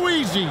so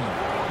easy.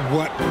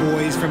 What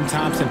poise from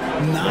Thompson,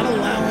 not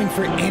allowing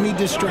for any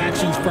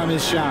distractions from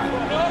his shot.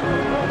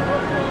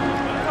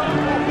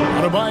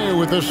 Adebayo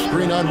with a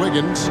screen on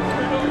Wiggins.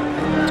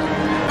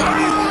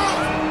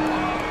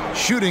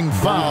 Shooting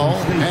foul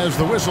as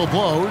the whistle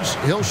blows.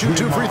 He'll shoot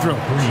 2 free throws.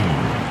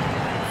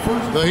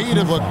 The Heat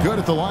have looked good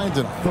at the line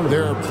tonight.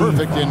 They're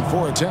perfect in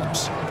 4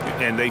 attempts.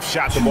 And they've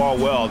shot the ball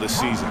well this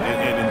season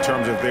in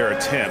terms of their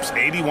attempts,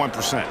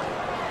 81%.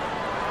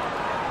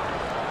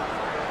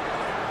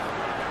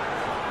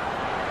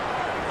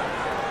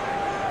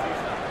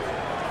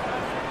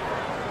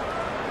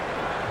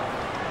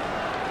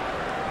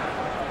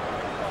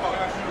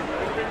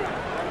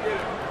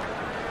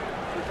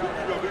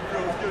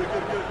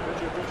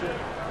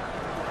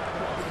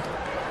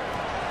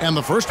 And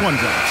the first one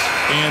drops.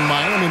 And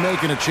Miami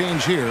making a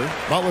change here.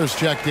 Butler's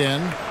checked in.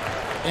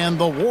 And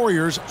the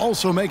Warriors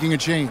also making a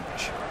change.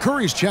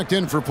 Curry's checked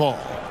in for Paul.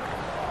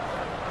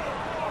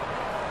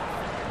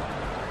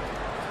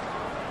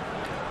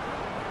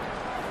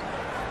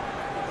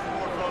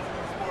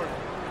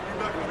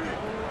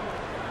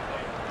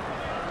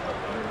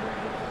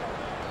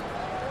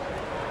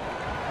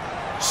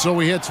 So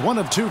he hits 1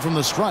 of 2 from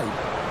the stripe.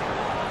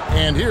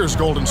 And here's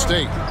Golden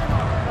State.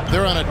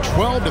 They're on a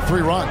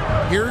 12-3 run.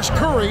 Here's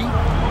Curry.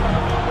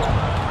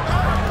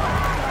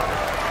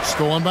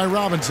 Stolen by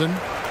Robinson.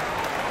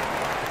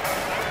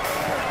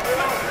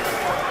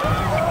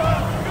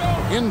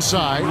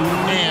 Inside,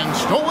 and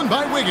stolen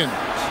by Wiggins.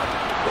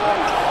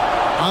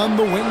 On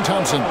the wing,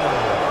 Thompson.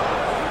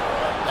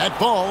 That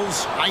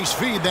falls. Nice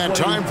feed that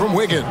time from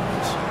Wiggins.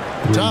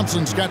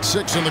 Thompson's got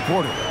 6 in the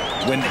quarter.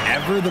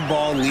 Whenever the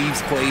ball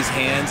leaves Clay's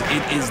hands,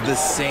 it is the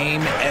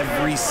same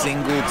every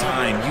single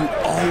time. You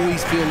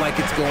always feel like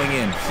it's going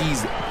in.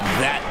 He's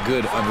that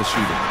good of a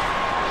shooter.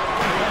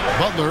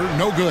 Butler,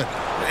 no good.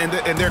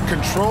 And they're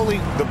controlling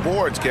the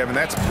boards, Kevin.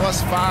 That's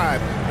 +5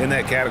 in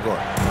that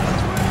category.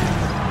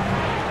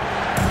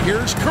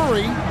 Here's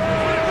Curry.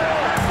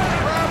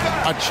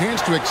 A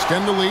chance to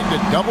extend the lead to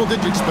double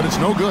digits, but it's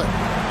no good.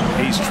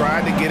 He's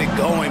tried to get it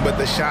going, but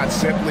the shots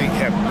simply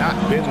have not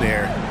been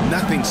there.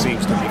 Nothing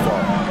seems to be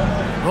falling.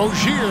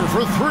 Rozier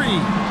for 3.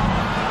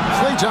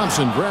 Klay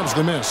Thompson grabs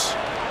the miss.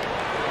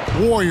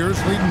 Warriors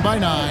leading by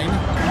 9.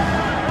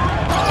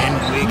 And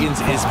Wiggins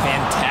is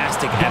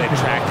fantastic at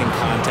attracting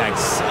contact.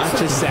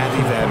 Such a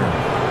savvy veteran.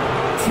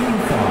 Team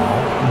foul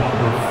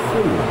number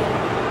 4.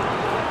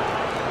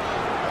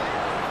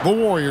 The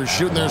Warriors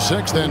shooting their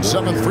 6th and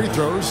 7th free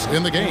throws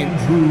in the game.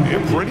 Yeah,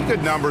 pretty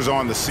good numbers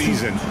on the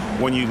season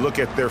when you look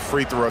at their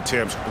free throw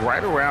attempts,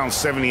 right around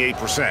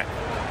 78%.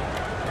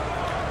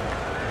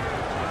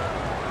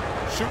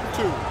 Shoot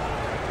 2.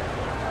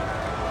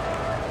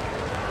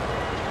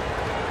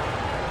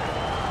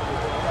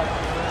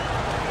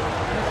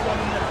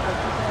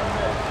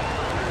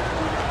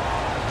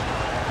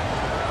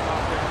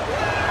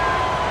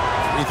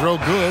 Free throw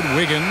good,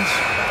 Wiggins.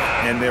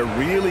 And they're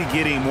really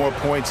getting more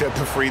points at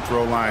the free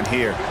throw line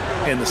here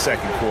in the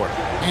second quarter.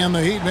 And the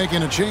Heat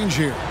making a change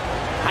here.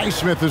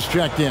 Highsmith is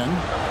checked in.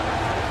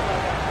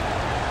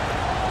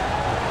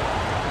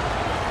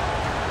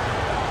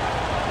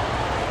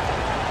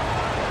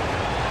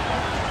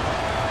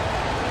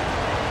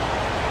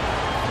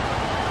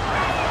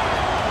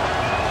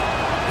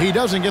 He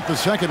doesn't get the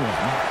second one.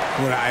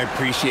 What I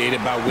appreciate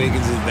about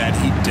Wiggins is that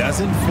he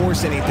doesn't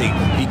force anything.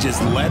 He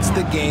just lets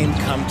the game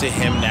come to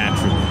him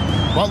naturally.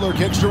 Butler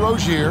kicks to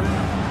Rozier.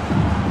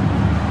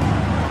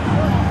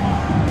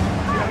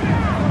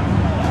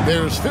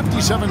 There's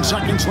 57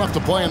 seconds left to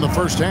play in the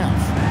first half.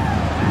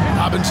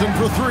 Robinson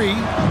for 3.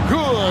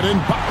 Good, and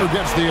Butler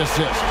gets the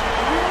assist.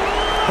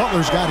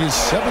 Butler's got his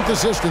 7th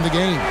assist in the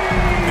game.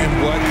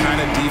 And what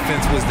kind of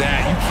defense was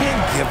that? You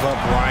can't give up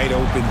wide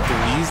open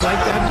threes like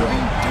that. What are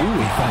you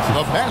doing?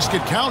 The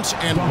basket counts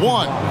and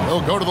 1.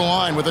 He'll go to the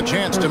line with a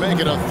chance to make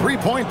it a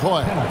 3-point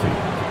play.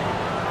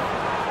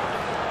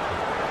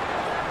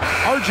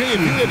 RJ, if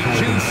you had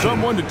to choose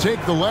someone to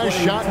take the last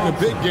shot in a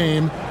big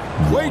game,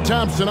 Klay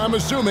Thompson, I'm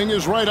assuming,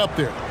 is right up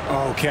there.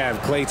 Oh, Kev,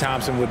 Klay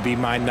Thompson would be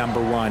my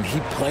 #1. He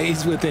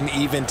plays with an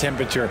even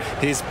temperature.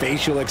 His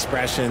facial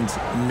expressions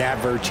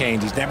never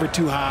change. He's never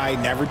too high,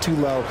 never too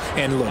low.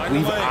 And look,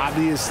 we've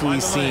obviously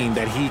seen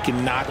that he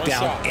can knock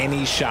down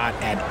any shot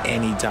at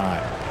any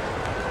time.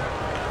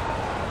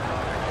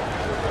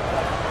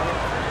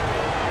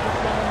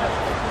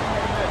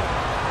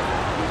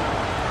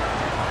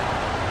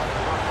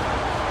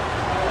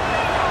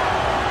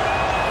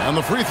 And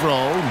the free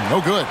throw,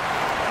 no good.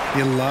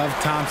 You love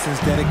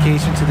Thompson's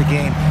dedication to the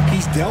game.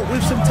 He's dealt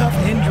with some tough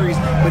injuries,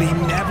 but he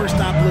never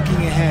stopped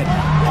looking ahead.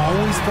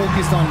 Always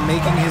focused on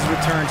making his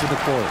return to the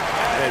court.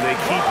 And they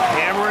keep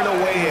hammering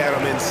away at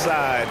him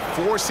inside,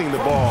 forcing the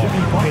ball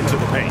into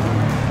the paint.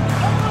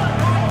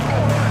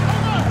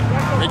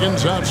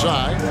 Higgins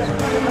outside.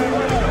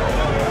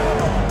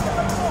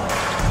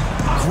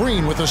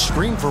 Green with a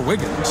screen for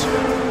Wiggins.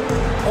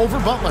 Over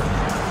Butler.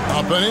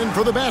 Up and in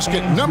for the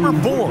basket.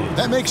 #4.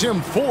 That makes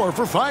him 4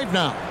 for 5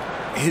 now.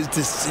 His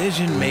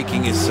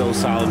decision-making is so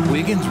solid.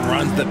 Wiggins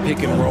runs the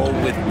pick and roll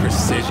with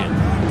precision.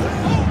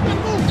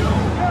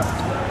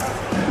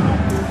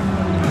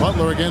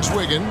 Butler against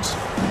Wiggins.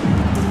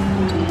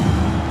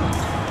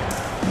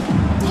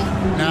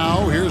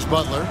 Now here's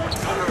Butler.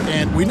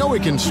 And we know he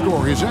can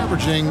score. He's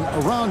averaging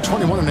around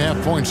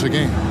 21.5 points a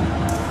game.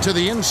 To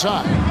the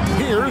inside.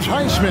 Here's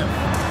Highsmith.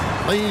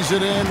 Lays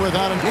it in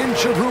without an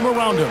inch of room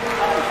around him.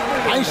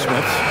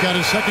 Highsmith's got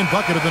his 2nd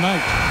bucket of the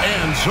night.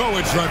 And so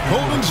it's the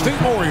Golden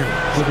State Warriors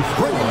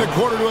bringing the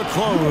quarter to a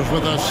close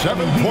with a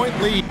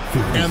 7-point lead.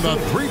 And the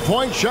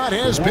 3-point shot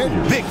has been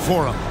big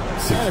for him.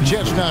 And a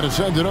chance now to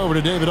send it over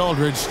to David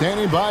Aldridge,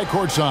 standing by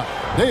courtside.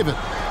 David.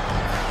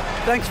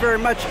 Thanks very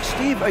much,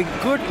 Steve. A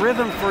good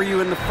rhythm for you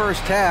in the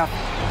first half.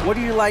 What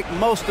do you like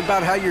most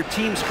about how your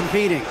team's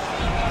competing?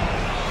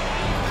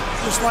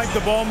 Just like the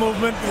ball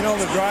movement, you know,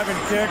 the drive and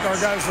kick. Our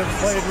guys have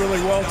played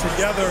really well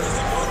together.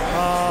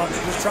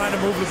 Just trying to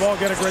move the ball,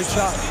 get a great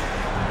shot.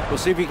 We'll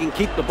see if we can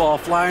keep the ball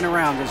flying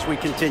around as we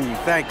continue.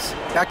 Thanks.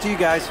 Back to you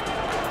guys.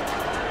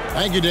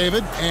 Thank you,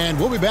 David. And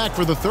we'll be back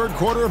for the 3rd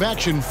quarter of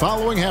action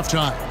following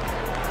halftime.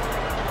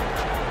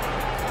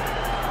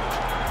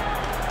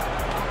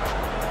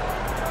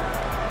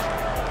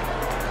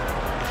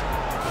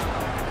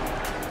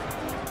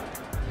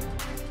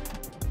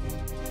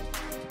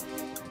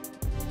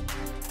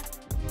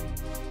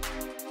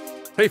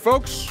 Hey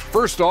folks,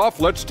 first off,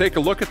 let's take a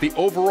look at the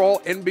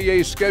overall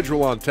NBA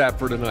schedule on tap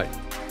for tonight.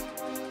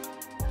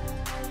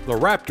 The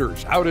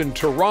Raptors out in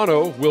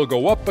Toronto will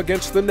go up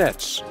against the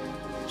Nets.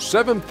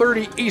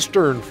 7:30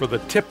 Eastern for the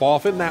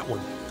tip-off in that one.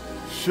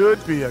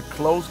 Should be a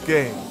close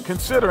game,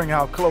 considering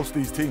how close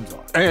these teams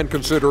are. And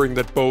considering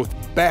that both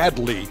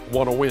badly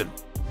want to win.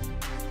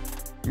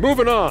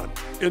 Moving on,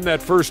 in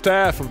that first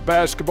half of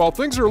basketball,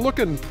 things are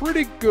looking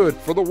pretty good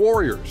for the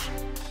Warriors.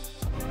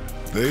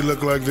 They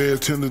look like they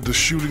attended the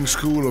shooting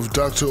school of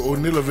Dr.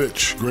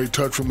 Onilovich. Great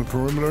touch from the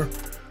perimeter.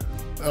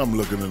 I'm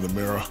looking in the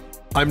mirror.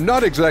 I'm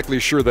not exactly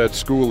sure that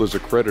school is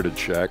accredited,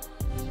 Shaq.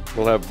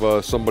 We'll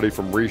have somebody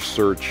from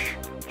research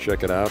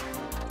check it out.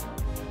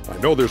 I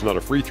know there's not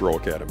a free throw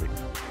academy.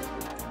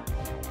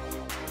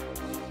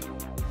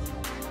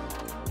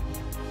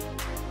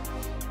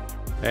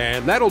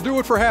 And that'll do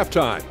it for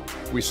halftime.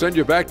 We send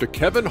you back to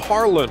Kevin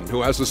Harlan,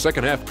 who has the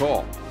second half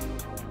call.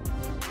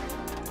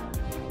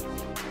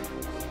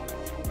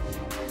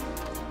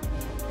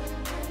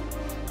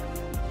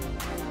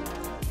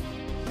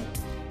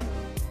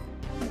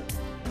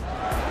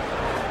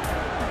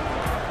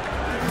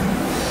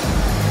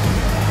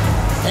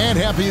 And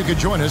happy you could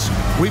join us.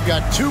 We've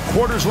got 2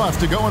 quarters left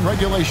to go in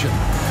regulation.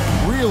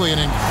 Really an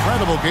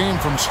incredible game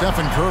from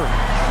Stephen Curry.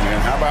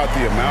 And how about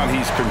the amount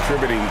he's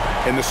contributing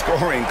in the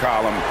scoring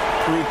column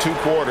through 2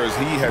 quarters?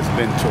 He has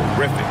been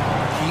terrific.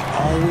 He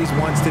always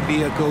wants to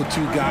be a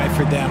go-to guy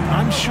for them.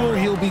 I'm sure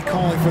he'll be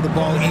calling for the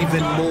ball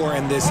even more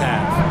in this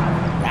half.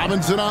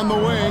 Robinson on the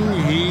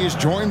wing. He's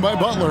joined by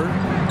Butler.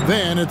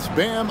 Then it's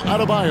Bam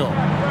Adebayo.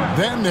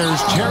 Then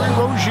there's Terry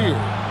Rozier.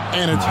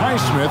 And it's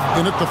Highsmith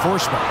in at the 4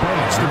 spot.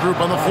 It's the group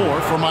on the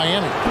 4 for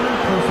Miami.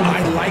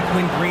 I like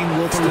when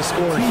Green looks to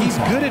score. He's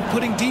good at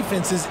putting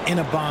defenses in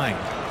a bind.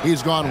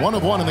 He's gone 1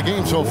 of 1 in the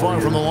game so far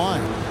from the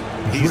line.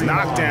 He's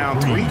knocked down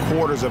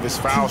 3/4 of his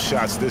foul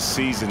shots this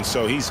season,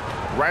 so he's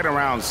right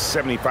around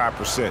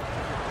 75%.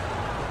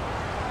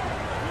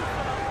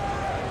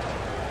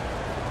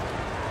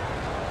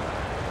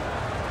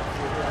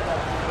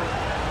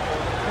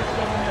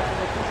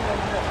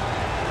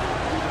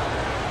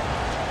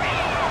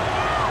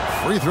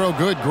 Free throw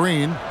good,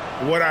 Green.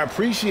 What I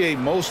appreciate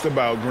most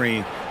about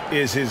Green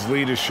is his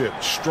leadership.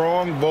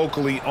 Strong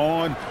vocally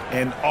on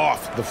and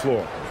off the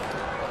floor.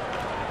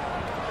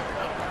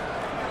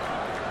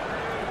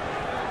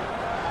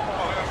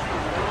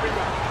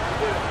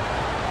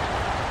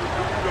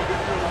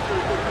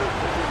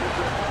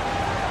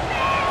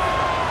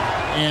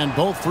 And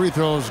both free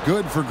throws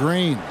good for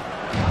Green.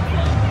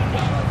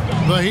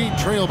 The Heat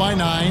trail by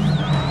 9.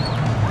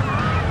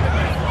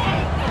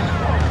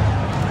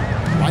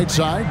 Right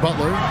side,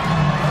 Butler.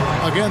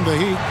 Again, the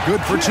Heat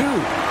good for 2.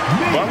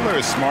 Butler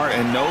is smart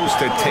and knows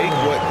to take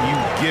what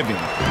you give him.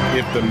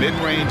 If the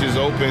mid-range is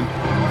open,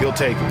 he'll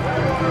take it.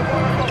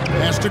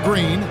 Pass to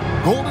Green.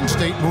 Golden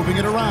State moving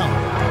it around.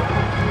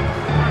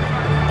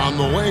 On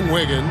the wing,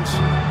 Wiggins.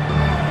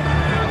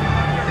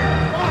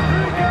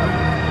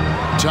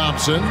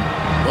 Thompson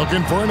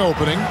looking for an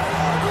opening.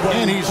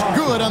 And he's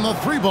good on the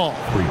 3-ball.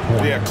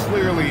 Yeah,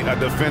 clearly a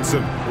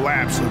defensive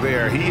lapse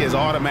there. He is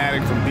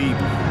automatic from deep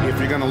if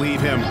you're going to leave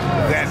him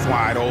that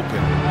wide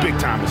open. Big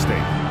time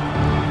mistake.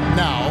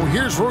 Now,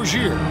 here's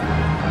Rozier.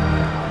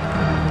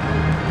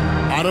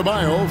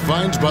 Adebayo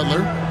finds Butler.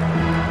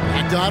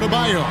 Back to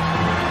Adebayo.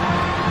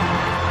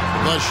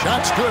 The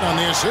shot's good on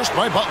the assist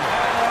by Butler.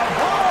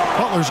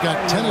 Butler's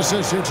got 10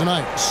 assists here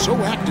tonight. So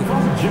active.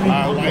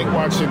 I like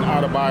watching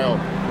Adebayo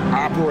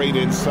operate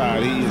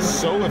inside. He is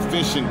so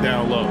efficient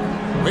down low.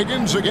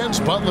 Wiggins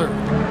against Butler.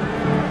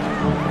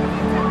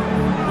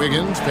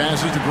 Wiggins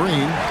passes to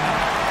Green.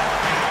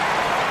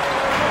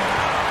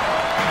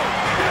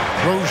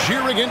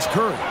 Rozier against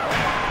Curry.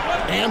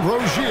 And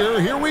Rozier,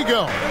 here we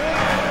go.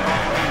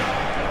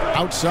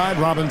 Outside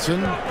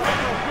Robinson.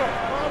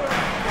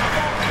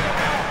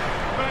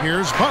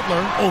 Here's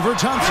Butler over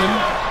Thompson.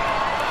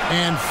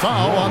 And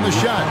foul on the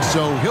shot,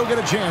 so he'll get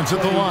a chance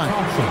at the line.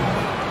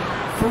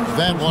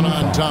 That one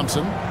on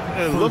Thompson.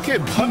 And look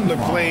at Butler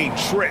playing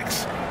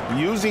tricks,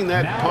 using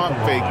that pump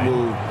fake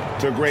move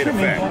to great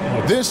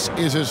effect. This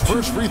is his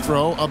first free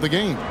throw of the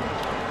game.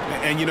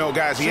 And you know,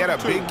 guys, he had a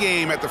big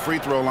game at the free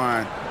throw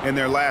line in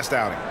their last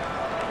outing.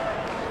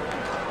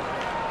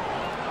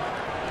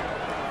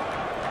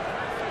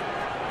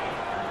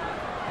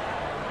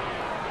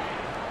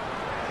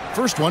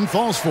 First one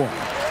falls for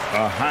him.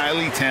 A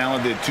highly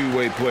talented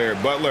two-way player.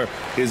 Butler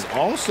is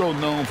also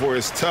known for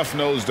his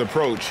tough-nosed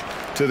approach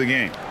to the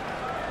game.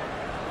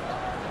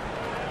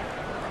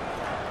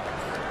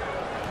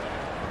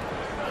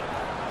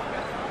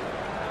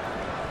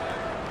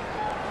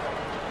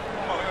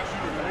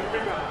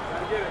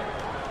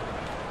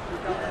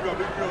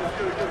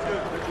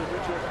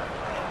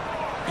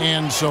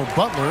 And so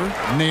Butler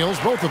nails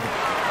both of them.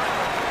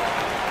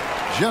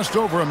 Just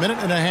over a minute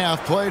and a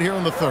half played here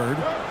in the third.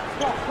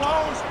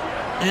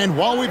 And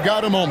while we've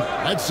got a moment,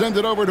 let's send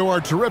it over to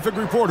our terrific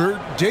reporter,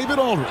 David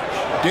Aldridge.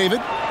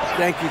 David?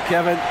 Thank you,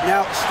 Kevin.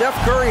 Now, Steph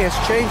Curry has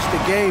changed the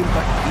game,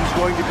 but he's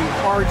going to be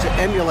hard to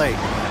emulate.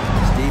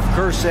 Steve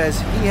Kerr says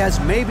he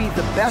has maybe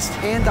the best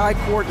hand-eye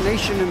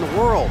coordination in the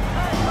world.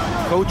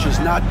 Coach is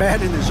not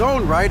bad in his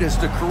own right as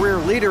the career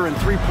leader in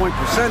three-point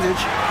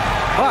percentage,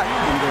 but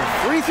in their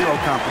free throw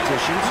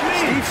competitions,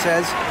 Steve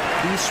says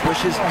he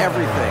swishes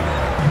everything.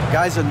 The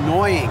guy's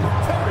annoying.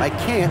 I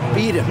can't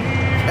beat him.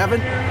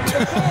 Kevin?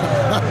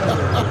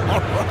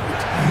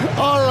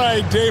 All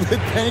right, David,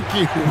 thank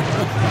you.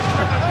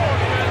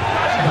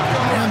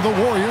 And the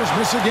Warriors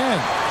miss again.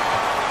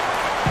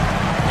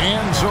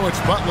 And so it's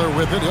Butler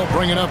with it. He'll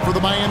bring it up for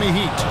the Miami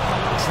Heat,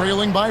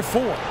 trailing by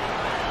 4.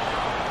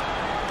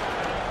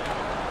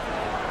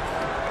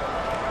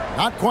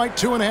 Not quite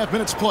 2.5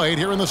 minutes played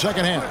here in the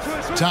second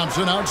half.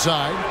 Thompson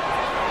outside.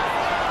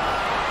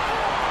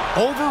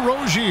 Over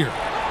Rozier.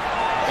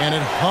 And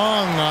it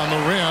hung on the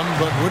rim,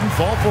 but wouldn't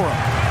fall for him.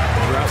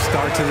 Rough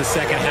start to the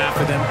second half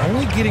for them,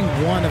 only getting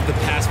one of the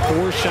past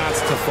 4 shots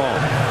to fall.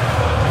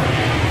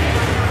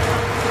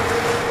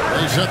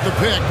 They set the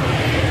pick.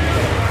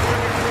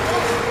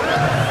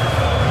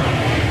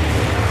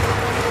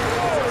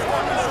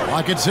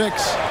 Clock at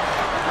 6.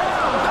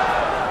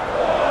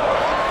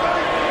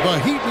 The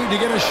Heat need to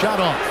get a shot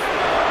off.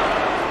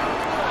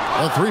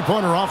 A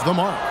three-pointer off the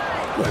mark.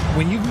 Look,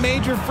 when you've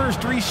made your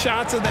first 3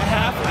 shots of the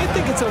half, I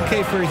think it's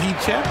okay for a Heat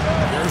check.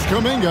 Here's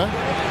Kuminga.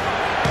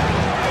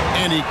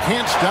 And he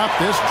can't stop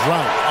this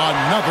drought.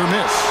 Another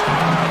miss.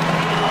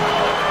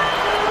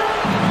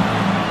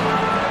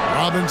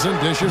 Robinson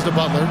dishes to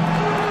Butler.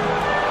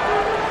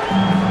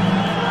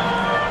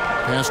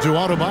 Pass to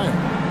Adebayo.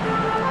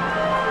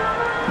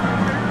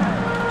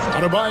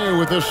 Adebayo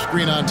with the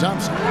screen on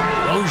Thompson.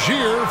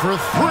 Rozier for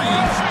 3.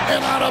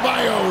 And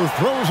Adebayo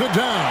throws it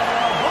down.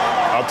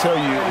 I'll tell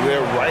you,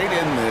 they're right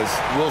in this.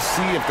 We'll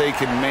see if they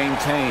can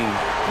maintain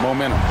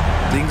momentum.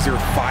 Things are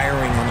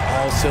firing on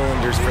all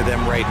cylinders for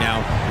them right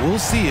now. We'll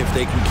see if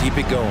they can keep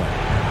it going.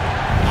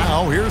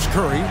 Now here's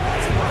Curry.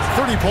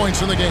 30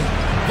 points in the game.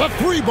 The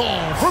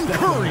 3-ball from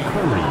Curry.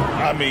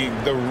 I mean,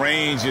 the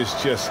range is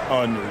just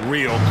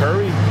unreal.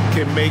 Curry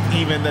can make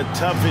even the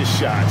toughest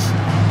shots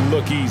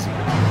look easy.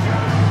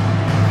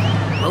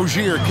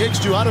 Rozier kicks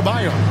to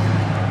Adebayo.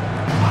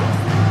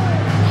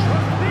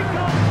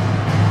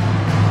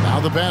 Now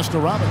the pass to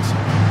Robinson.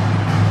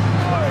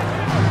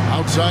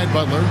 Outside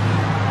Butler.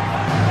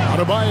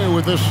 Adebayo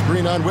with this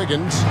screen on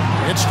Wiggins.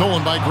 It's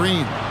stolen by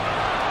Green.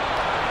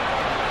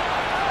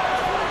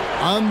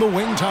 On the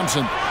wing,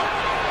 Thompson.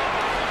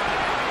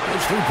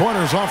 His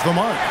 3-pointers off the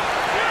mark.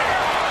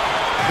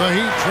 The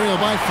Heat trail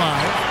by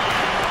 5.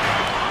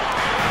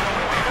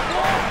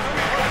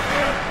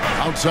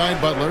 Outside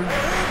Butler.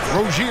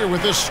 Rozier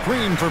with this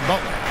screen for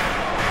Butler.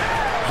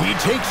 He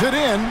takes it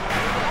in.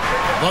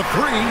 The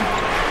three.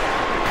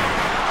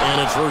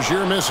 And it's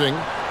Rozier missing.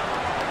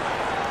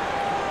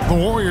 The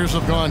Warriors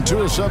have gone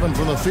 2 of 7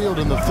 from the field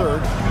in the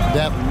third.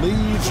 That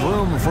leaves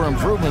room for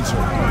improvements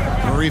here.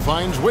 Murray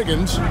finds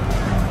Wiggins.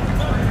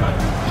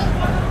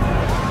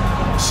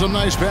 Some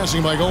nice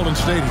passing by Golden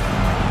State.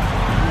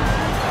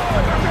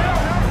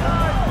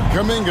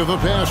 Kuminga the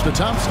pass to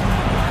Thompson.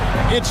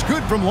 It's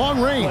good from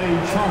long range.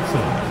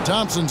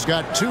 Thompson's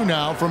got 2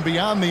 now from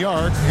beyond the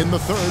arc in the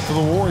third for the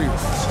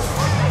Warriors.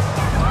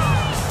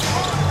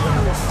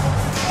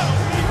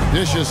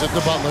 Dishes it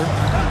to Butler.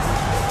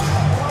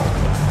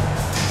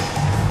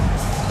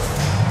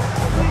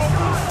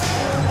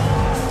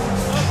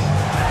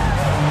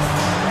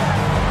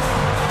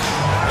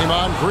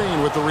 Draymond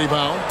Green with the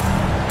rebound.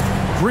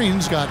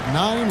 Green's got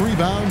 9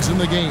 rebounds in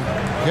the game,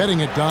 getting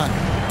it done.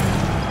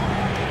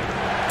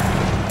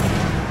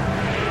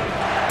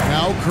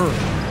 Now Curry,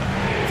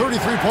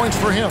 33 points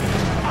for him.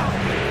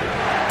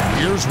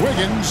 Here's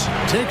Wiggins,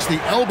 takes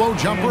the elbow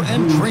jumper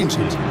and drains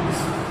it.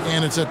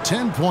 And it's a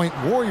 10-point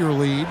Warrior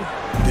lead.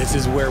 This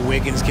is where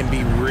Wiggins can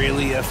be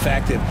really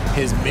effective.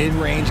 His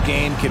mid-range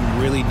game can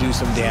really do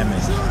some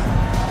damage.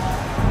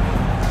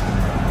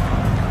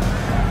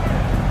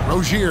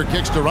 Rozier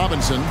kicks to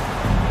Robinson.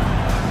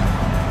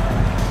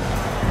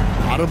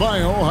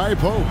 Adebayo, high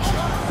post.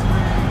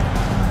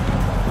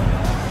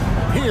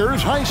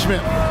 Here's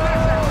Highsmith.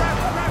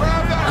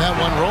 That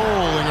one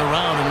rolling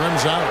around and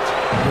rims out.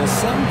 Well,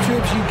 some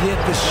trips you get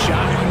the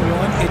shot you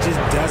want, it just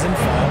doesn't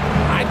fall.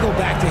 I'd go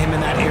back to him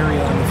in that area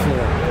on the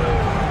floor.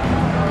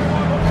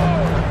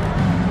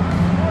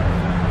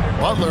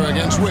 Butler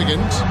against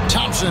Wiggins.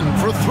 Thompson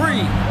for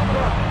 3.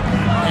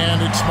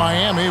 And it's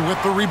Miami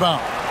with the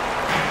rebound.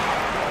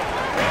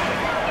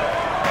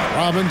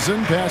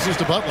 Robinson passes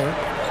to Butler.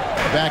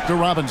 Back to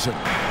Robinson.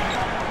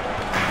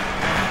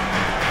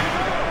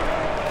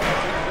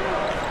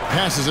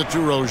 Passes it to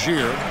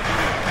Rozier.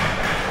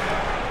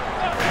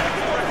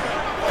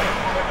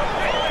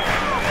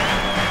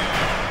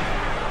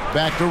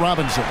 Back to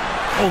Robinson.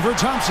 Over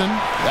Thompson.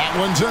 That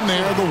one's in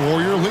there. The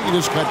Warrior lead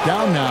is cut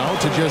down now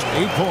to just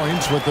 8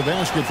 points with the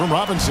basket from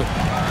Robinson.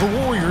 The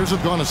Warriors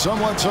have gone a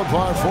somewhat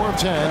subpar 4 of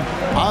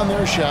 10 on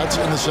their shots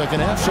in the second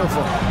half so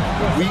far.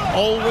 We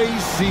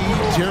always see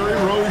Terry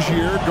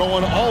Rozier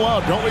going all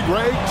out, don't we,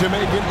 Greg, to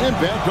make an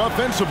impact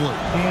offensively.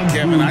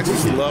 Kevin, I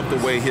just love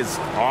the way his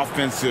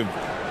offensive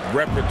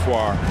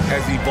repertoire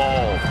has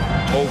evolved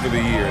over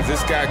the years.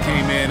 This guy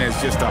came in as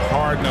just a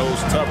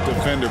hard-nosed, tough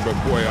defender, but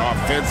boy,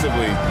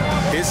 offensively,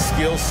 his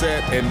skill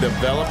set and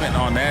development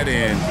on that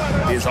end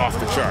is off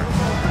the chart.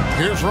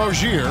 Here's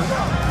Rozier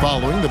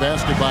following the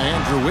basket by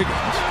Andrew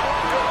Wiggins.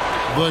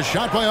 The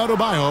shot by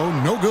Adebayo,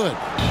 no good.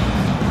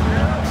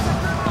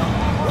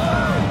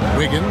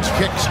 Wiggins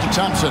kicks to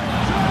Thompson.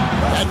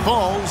 That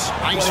falls.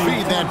 Nice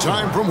feed that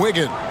time from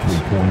Wiggins.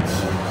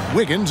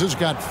 Wiggins has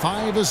got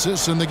 5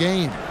 assists in the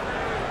game.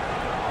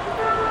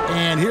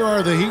 And here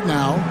are the Heat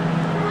now.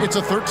 It's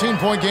a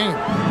 13-point game.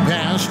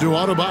 Pass to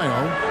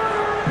Adebayo.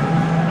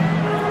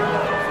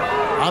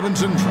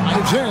 Robinson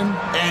drives in,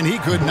 and he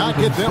could not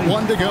get that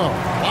one to go.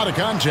 A lot of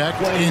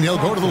contact, and he'll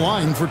go to the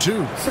line for 2.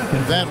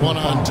 That one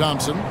on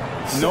Thompson.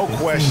 No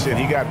question,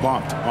 he got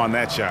bumped on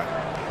that shot.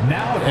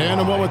 And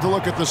a moment to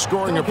look at the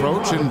scoring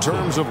approach in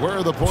terms of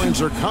where the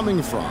points are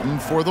coming from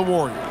for the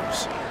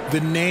Warriors.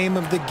 The name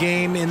of the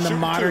game in the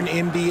modern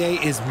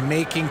NBA is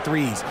making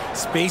threes,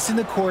 spacing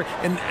the court,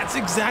 and that's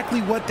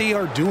exactly what they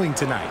are doing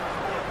tonight.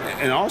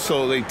 And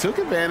also, they took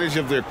advantage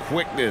of their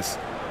quickness,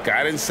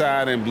 got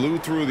inside and blew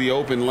through the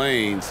open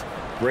lanes.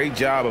 Great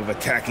job of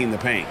attacking the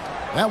paint.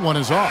 That one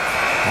is off.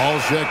 Ball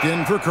checked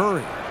in for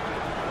Curry.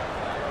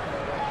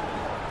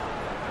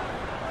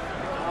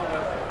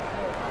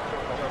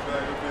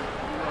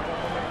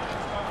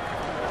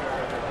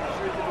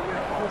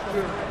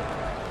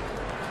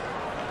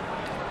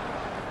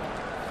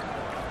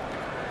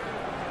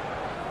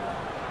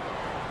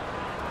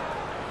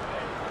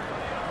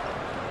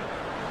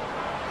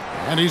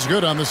 And he's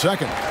good on the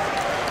second.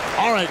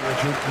 All right,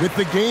 Richard, with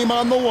the game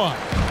on the line,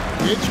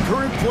 which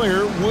current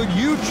player would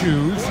you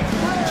choose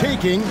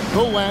taking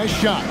the last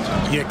shot?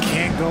 You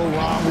can't go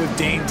wrong with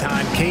Dame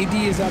time.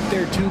 KD is up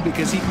there, too,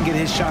 because he can get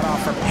his shot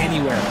off from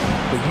anywhere.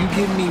 But you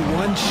give me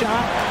one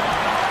shot,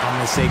 I'm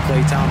going to say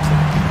Klay Thompson.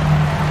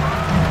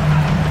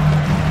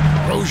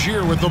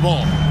 Rozier with the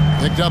ball.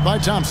 Picked up by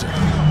Thompson.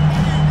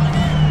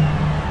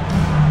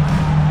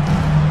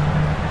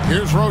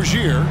 Here's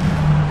Rozier.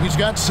 He's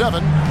got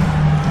 7.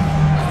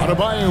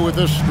 Adebayo with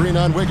this screen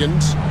on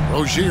Wiggins.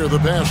 Rozier the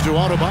pass to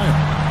Adebayo.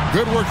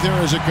 Good work there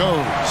as it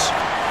goes.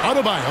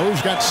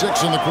 Adebayo's got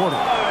 6 in the quarter.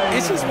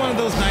 It's just one of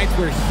those nights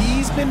where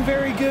he's been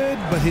very good,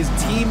 but his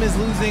team is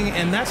losing,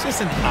 and that's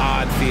just an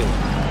odd feeling.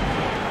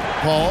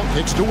 Paul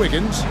kicks to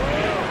Wiggins.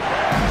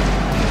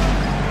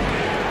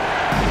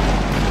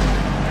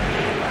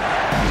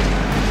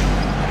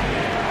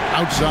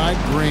 Outside,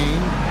 Green.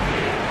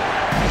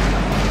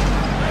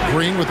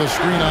 Green with a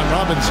screen on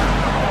Robinson.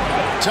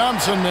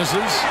 Thompson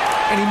misses.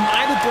 And he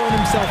might have thrown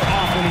himself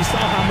off when he saw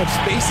how much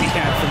space he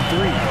had from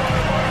three.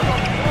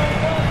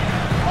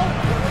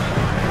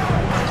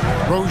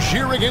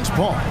 Rozier against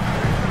Paul.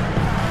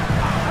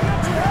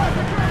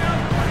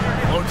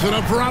 Loads it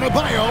up for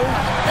Adebayo,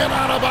 and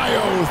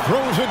Adebayo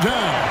throws it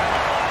down.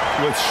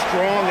 With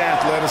strong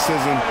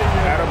athleticism,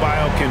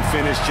 Adebayo can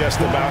finish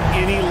just about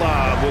any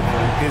lob with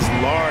his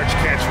large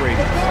catch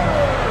radius.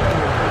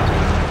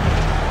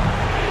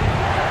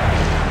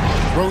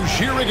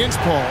 Rozier against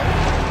Paul.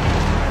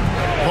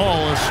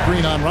 Paul, a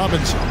screen on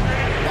Robinson.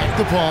 Back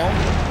to Paul.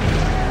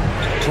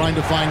 Trying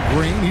to find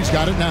Green. He's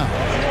got it now.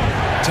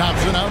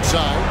 Thompson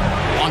outside.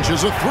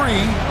 Launches a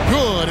three.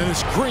 Good, and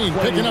it's Green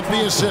picking up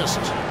the assist.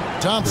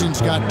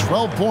 Thompson's got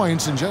 12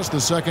 points in just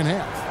the second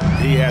half.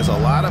 He has a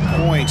lot of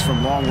points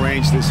from long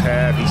range this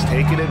half. He's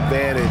taken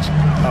advantage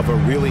of a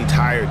really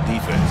tired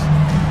defense.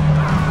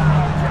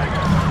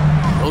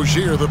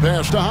 Rozier, the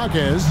pass to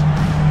Jaquez.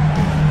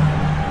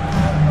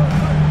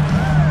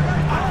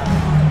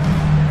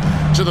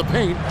 To the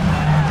paint.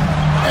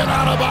 And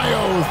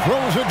Adebayo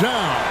throws it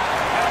down.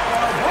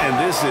 And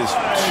this is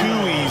too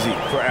easy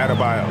for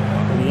Adebayo.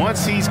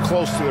 Once he's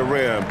close to the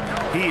rim,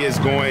 he is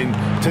going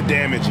to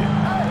damage it.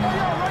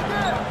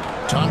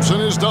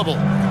 Thompson is double.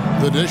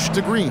 The dish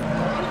to Green.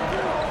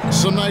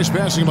 Some nice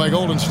passing by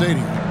Golden State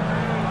here.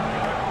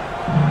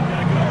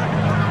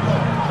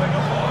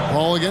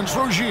 Ball against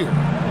Rozier.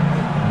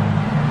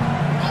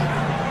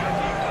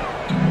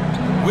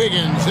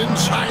 Wiggins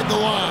inside the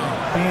line.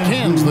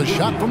 Cans the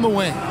shot from the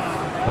wing.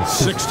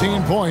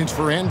 16 points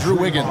for Andrew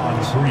Wiggins.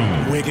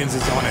 Wiggins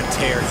is on a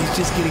tear. He's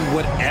just getting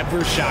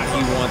whatever shot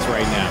he wants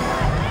right now.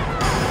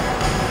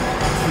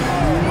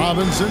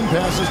 Robinson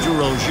passes to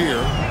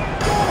Rozier.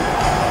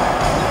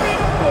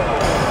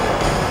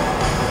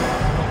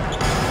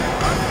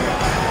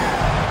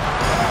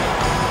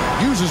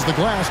 Uses the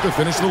glass to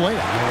finish the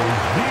layup.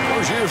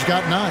 Rozier's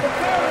got 9.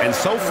 And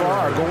so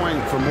far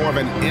going for more of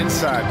an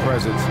inside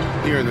presence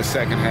here in the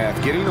second half,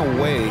 getting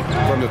away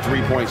from the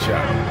three-point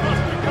shot.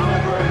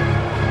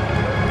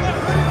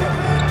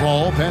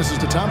 Ball passes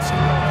to Thompson.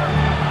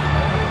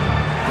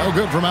 No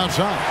good from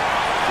outside.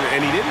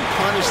 And he didn't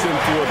punish them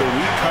for the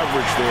weak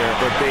coverage there,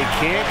 but they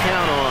can't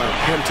count on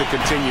him to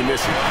continue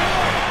missing.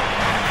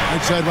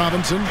 Outside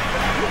Robinson.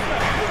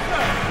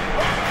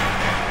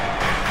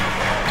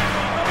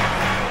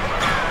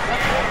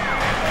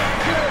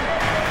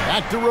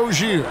 Back to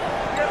Rozier.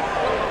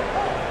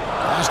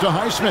 Pass to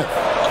Highsmith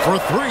for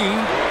 3.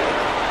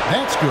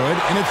 That's good,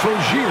 and it's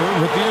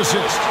Rozier with the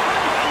assist.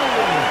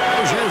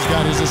 Rozier's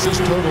got his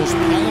assist totals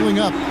piling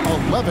up.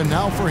 11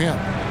 now for him.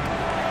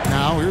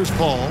 Now here's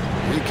Paul.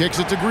 He kicks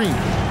it to Green.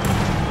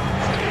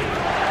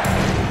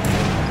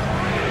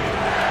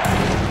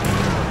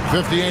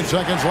 58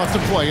 seconds left to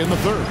play in the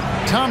third.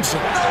 Thompson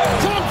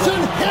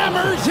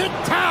hammers it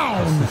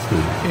down.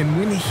 And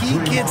when he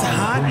gets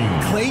hot,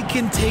 Klay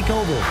can take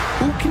over.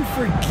 Who can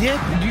forget?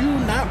 Do you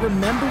not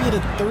remember it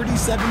a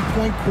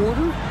 37-point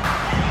quarter?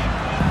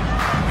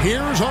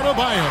 Here's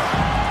Adebayo.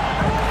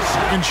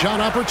 Second shot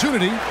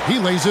opportunity. He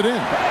lays it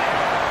in.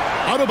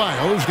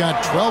 Adebayo's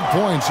got 12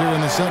 points here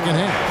in the second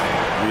half.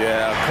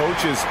 Yeah,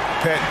 coach's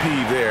pet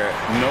peeve there.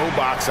 No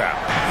box out.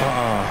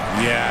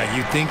 Yeah,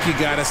 you think you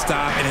got to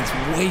stop, and it's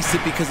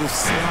wasted because of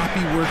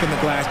sloppy work on the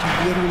glass.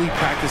 You literally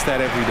practice that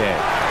every day.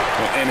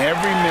 And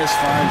every miss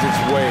finds its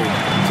way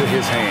to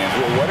his hand.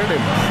 Well, what an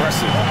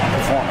impressive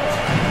performance.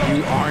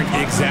 You aren't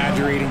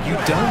exaggerating. You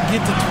don't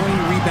get to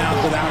 20 rebounds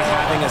without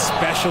having a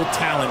special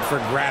talent for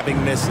grabbing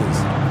misses.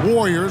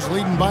 Warriors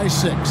leading by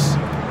 6.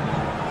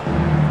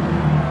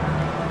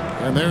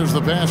 And there's the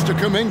pass to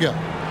Kuminga.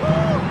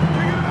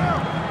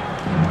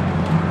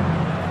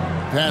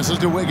 Passes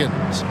to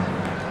Wiggins.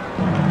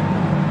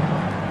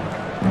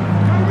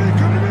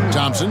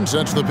 Thompson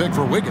sets the pick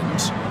for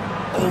Wiggins.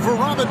 Over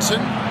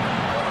Robinson.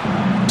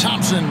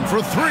 Thompson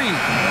for 3.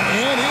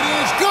 And it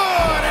is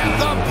good at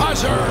the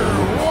buzzer.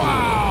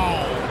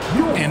 Wow.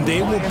 And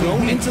they will go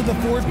into the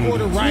fourth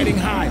quarter riding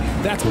high.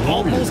 That's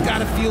almost got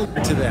to feel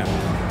to them.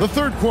 The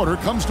third quarter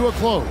comes to a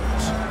close.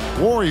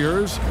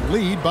 Warriors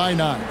lead by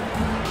 9.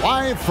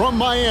 Live from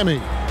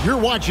Miami, you're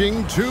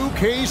watching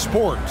 2K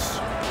Sports.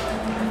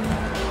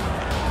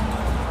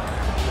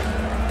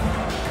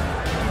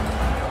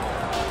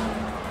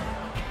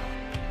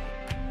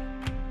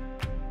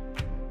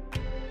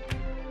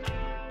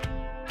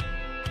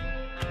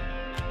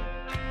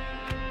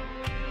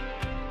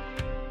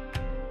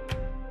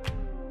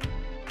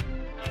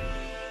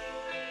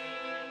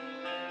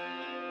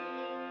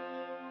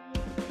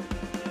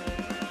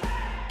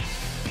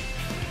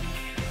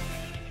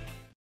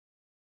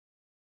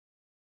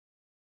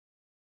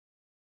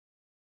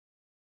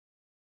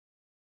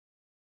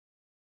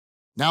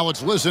 Now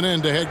let's listen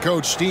in to head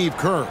coach Steve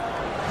Kerr. All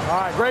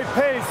right, great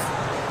pace,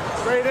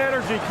 great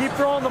energy. Keep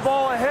throwing the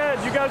ball ahead.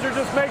 You guys are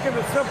just making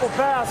the simple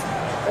pass.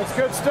 That's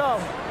good stuff.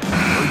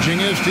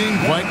 Urging his team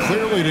quite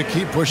clearly to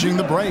keep pushing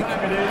the break.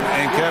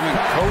 And Kevin,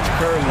 Coach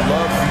Kerr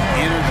loves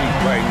the energy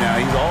right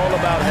now. He's all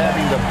about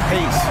having the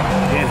pace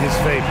in his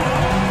favor.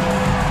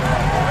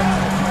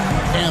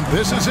 And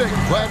this is it.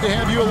 Glad to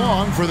have you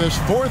along for this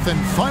fourth and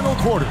final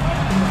quarter.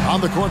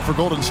 On the court for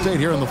Golden State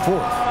here in the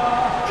fourth.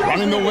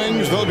 Running the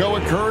wings, they'll go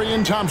with Curry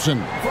and Thompson.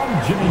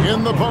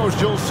 In the post,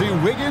 you'll see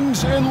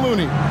Wiggins and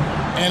Looney.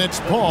 And it's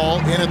Paul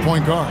in at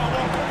point guard.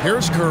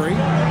 Here's Curry,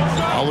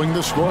 following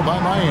the score by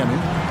Miami.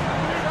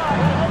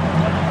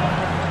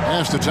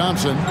 Pass to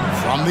Thompson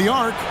from the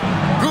arc.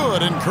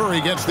 Good, and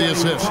Curry gets the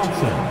assist.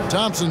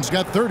 Thompson's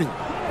got 30.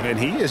 And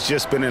he has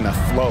just been in a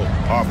flow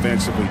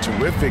offensively.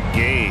 Terrific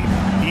game.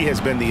 He has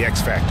been the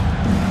X factor.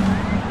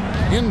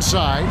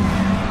 Inside.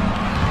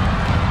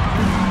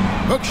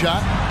 Hook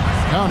shot.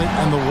 Count it,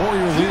 and the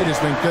Warrior lead has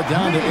been cut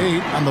down to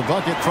 8 on the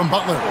bucket from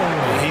Butler.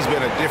 He's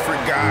been a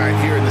different guy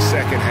here in the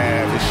second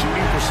half. His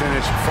shooting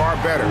percentage far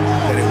better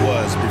than it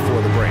was before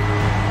the break.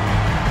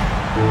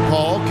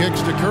 Paul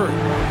kicks to Curry.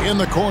 In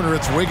the corner,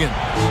 it's Wiggins.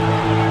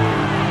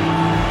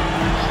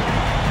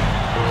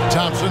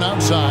 Thompson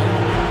outside.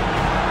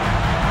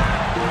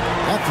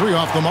 That 3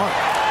 off the mark.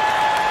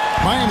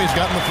 Miami's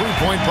gotten the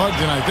three-point bug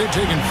tonight. They've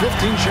taken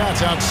 15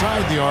 shots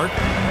outside the arc.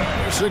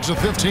 They're 6 of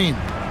 15.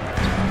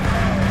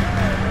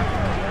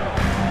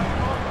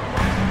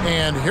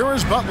 And here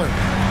is Butler.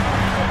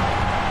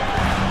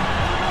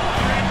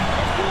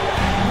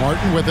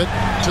 Martin with it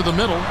to the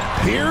middle.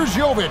 Here's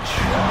Jovic.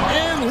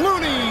 And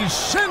Looney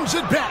sends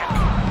it back.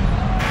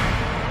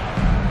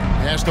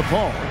 Pass to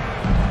Paul.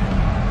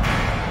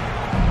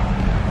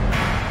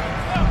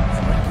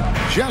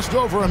 Just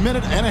over a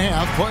minute and a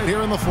half played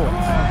here in the fourth.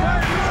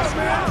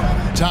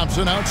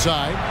 Thompson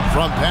outside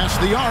from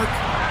past the arc.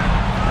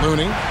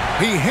 Looney.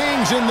 He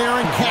hangs in there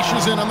and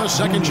cashes in on the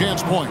second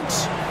chance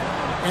points.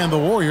 And the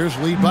Warriors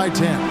lead by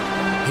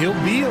 10. He'll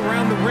be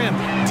around the rim.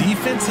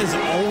 Defense has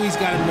always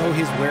got to know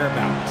his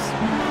whereabouts.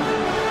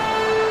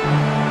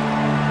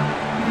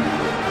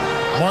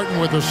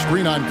 Martin with a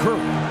screen on Curry.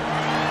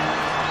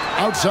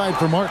 Outside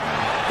for Martin.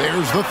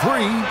 There's the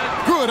 3.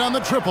 Good on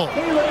the triple.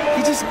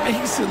 He just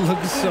makes it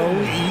look so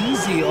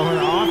easy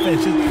on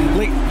offense.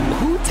 Like,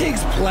 who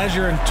takes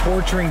pleasure in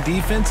torturing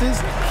defenses?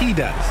 He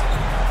does.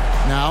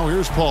 Now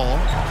here's Paul.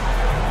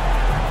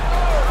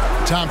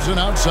 Thompson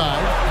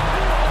outside.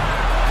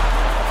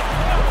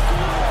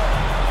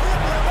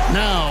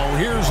 Now,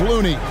 here's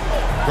Looney.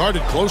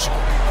 Guarded closely.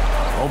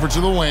 Over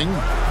to the wing.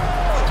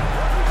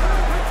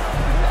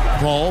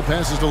 Paul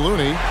passes to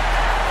Looney.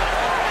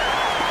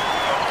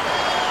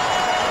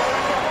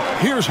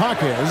 Here's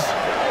Jaquez.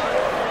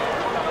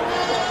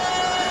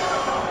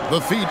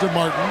 The feed to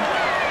Martin.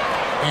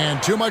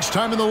 And too much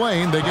time in the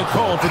lane. They get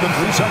called for the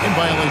 3-second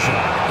violation.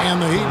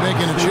 And the Heat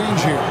making a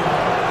change here.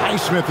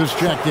 Highsmith is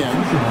checked in.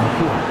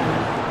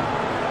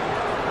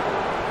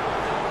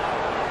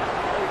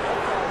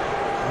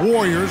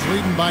 Warriors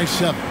leading by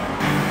 7.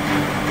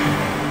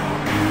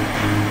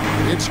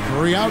 It's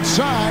Curry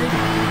outside.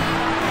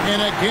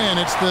 And again,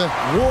 it's the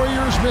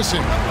Warriors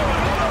missing.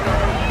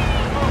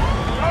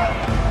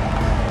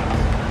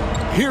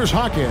 Here's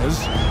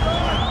Jaquez.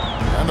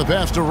 And the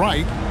pass to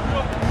Wright.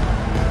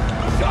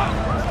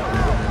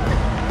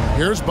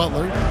 Here's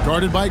Butler,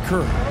 guarded by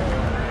Curry.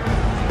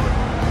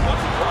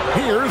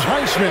 Here's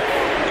Highsmith.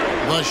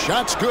 The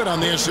shot's good on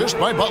the assist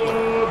by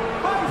Butler.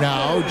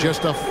 Now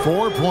just a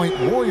 4-point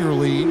Warrior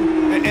lead.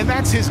 And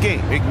that's his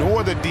game.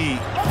 Ignore the D.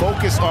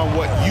 Focus on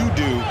what you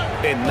do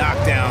and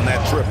knock down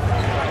that triple.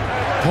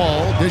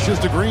 Paul dishes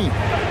to Green.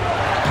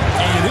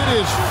 And it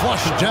is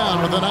flushed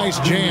down with a nice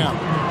jam.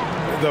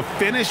 The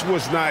finish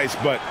was nice,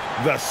 but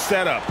the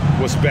setup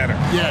was better.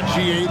 Yeah,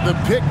 GA, the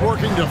pick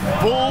working to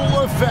full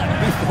effect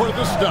before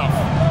the stuff.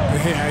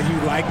 Yeah, you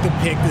like the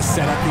pick to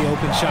set up the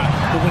open shot.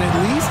 But when it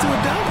leads to a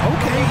dunk,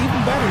 okay,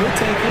 even better. We'll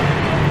take it.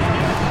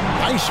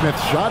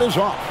 Highsmith's shot is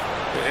off.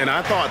 And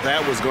I thought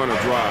that was going to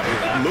drop.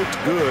 It looked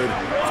good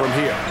from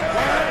here.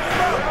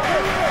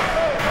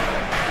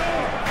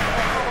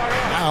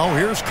 Now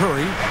here's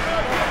Curry.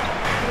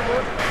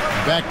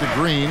 Back to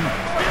Green.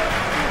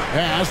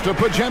 Pass to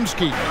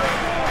Podziemski.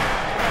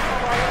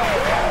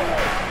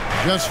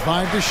 Just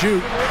 5 to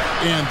shoot.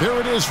 And there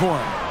it is for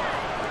him.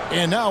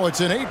 And now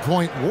it's an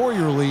 8-point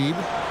Warrior lead.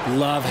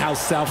 Love how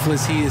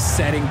selfless he is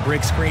setting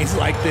brick screens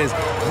like this.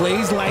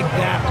 Plays like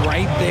that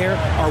right there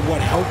are what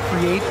help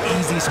create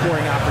easy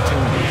scoring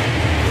opportunities.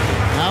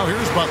 Now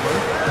here's Butler.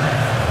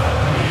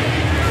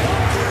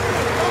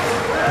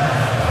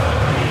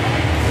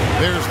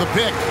 There's the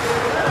pick.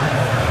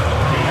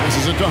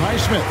 Passes it to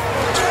Highsmith.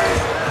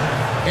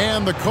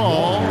 And the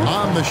call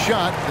on the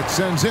shot that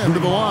sends him to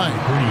the line.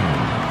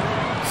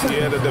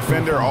 Yeah, the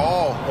defender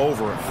all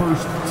over him.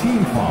 First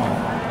team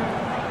foul.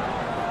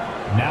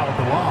 Now at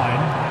the line,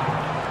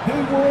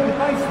 Haywood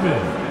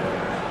Highsmith.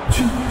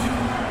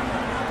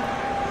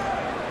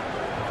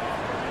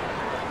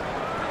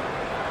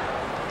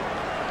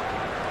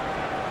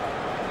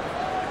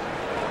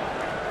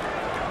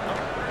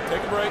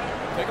 Take a break.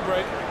 Take a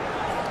break.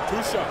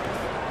 2 shots.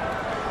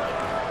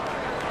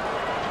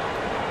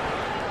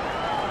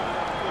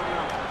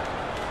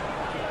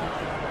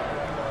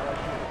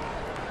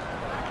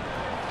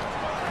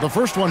 The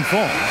first one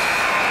falls.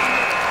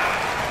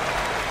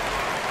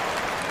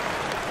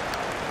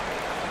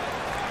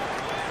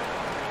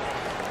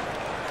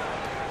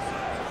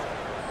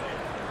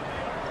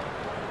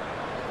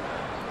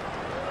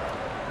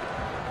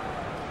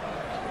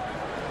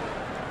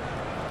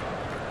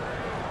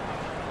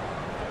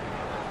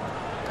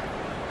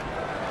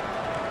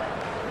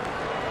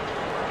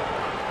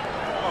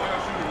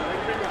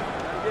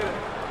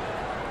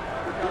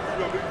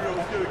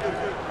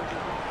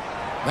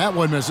 That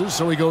one misses,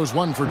 so he goes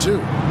 1 for 2.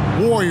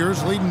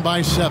 Warriors leading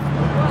by 7.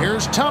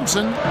 Here's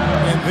Thompson,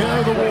 and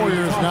there the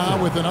Warriors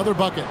now with another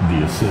bucket.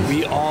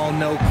 We all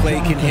know Clay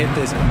can hit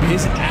this.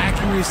 His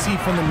accuracy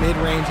from the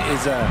mid-range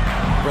is a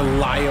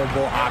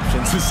reliable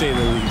option, to say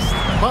the least.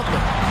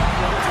 Butler.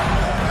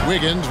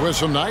 Wiggins with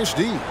some nice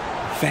D.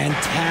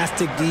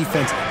 Fantastic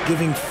defense,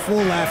 giving full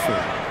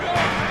effort.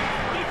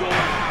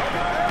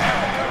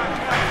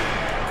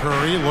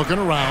 Curry looking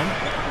around.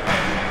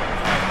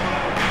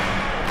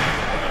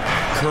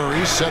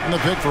 Curry setting the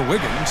pick for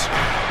Wiggins.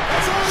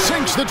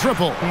 Sinks the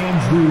triple.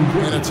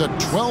 And it's a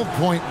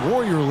 12-point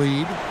Warrior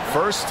lead.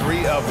 First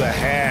 3 of the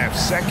half,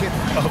 second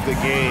of the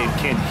game.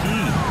 Can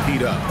he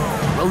heat up?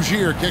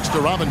 Rozier kicks to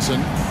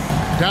Robinson.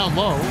 Down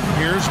low,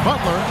 here's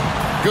Butler.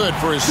 Good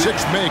for his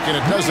 6th make and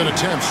a dozen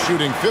attempts,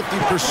 shooting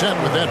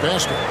 50% with that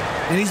basket.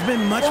 And he's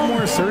been much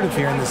more assertive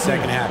here in the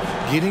second half,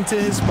 getting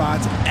to his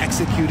spots,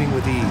 executing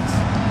with ease.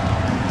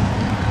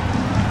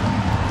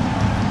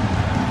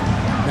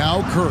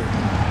 Now Curry.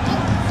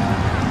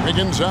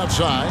 Wiggins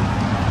outside.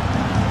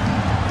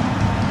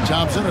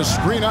 Thompson, a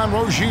screen on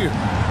Rozier.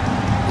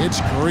 It's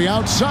Curry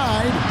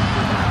outside.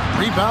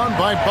 Rebound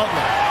by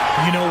Butler.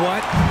 You know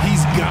what?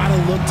 He's got to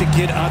look to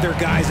get other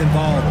guys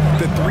involved.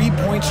 The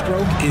three-point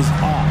stroke is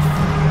off.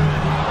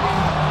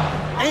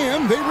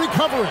 And they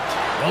recover it.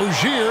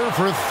 Rozier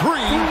for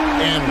 3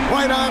 and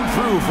right on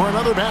through for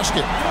another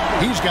basket.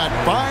 He's got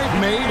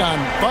 5 made on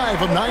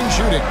 5 of 9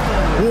 shooting.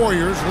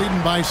 Warriors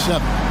leading by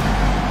 7.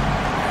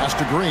 Pass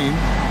to Green.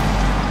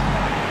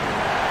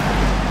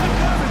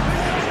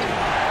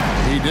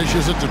 He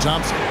dishes it to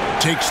Thompson.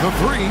 Takes the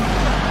 3.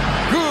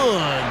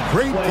 Good.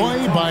 Great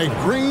play by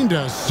Green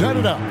to set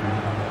it up.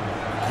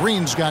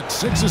 Green's got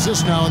 6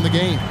 assists now in the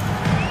game.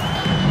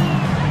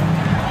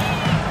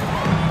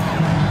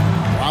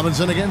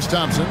 Robinson against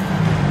Thompson.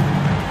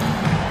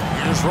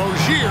 Here's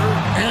Rozier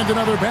and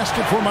another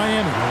basket for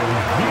Miami.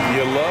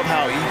 You love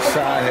how each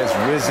side has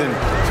risen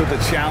to the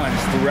challenge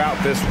throughout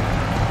this one.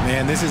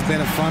 Man, this has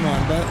been a fun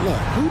one, but look,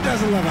 who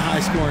doesn't love a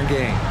high-scoring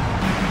game?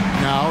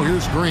 Now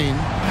here's Green.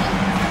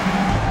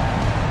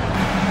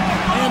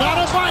 And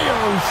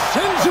Adebayo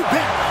sends it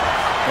back.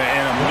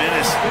 And a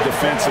menace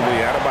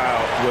defensively.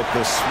 Adebayo with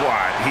the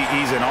swat.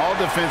 He's an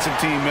all-defensive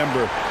team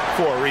member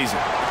for a reason.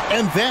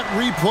 And that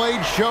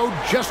replay showed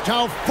just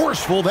how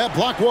forceful that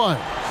block was.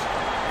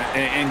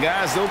 And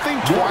guys, they'll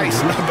think twice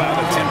about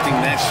attempting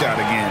that shot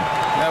again.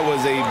 That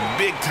was a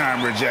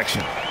big-time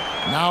rejection.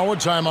 Now a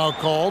timeout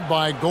called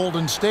by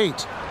Golden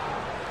State.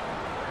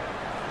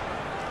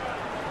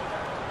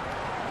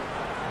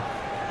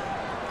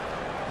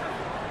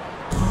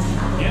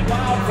 Get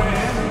loud,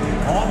 fans.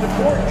 On the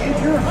court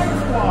is your high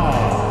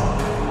squad.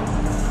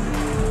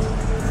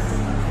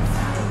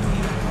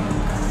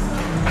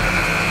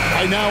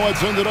 Right now, let's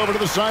send it over to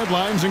the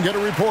sidelines and get a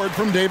report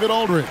from David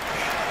Aldridge.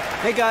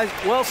 Hey, guys.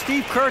 Well,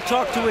 Steve Kerr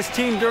talked to his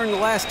team during the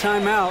last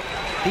timeout.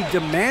 He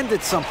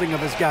demanded something of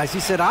his guys.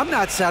 He said, I'm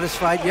not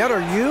satisfied yet.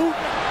 Are you?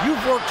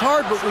 You've worked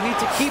hard, but we need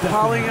to keep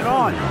piling it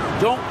on.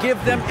 Don't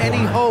give them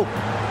any hope,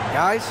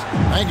 guys.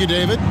 Thank you,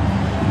 David.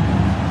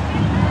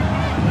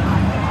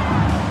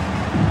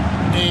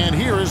 And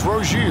here is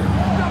Rozier.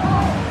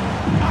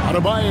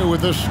 Adebayo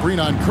with a screen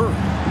on Curry.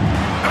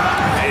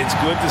 It's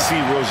good to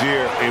see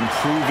Rozier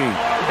improving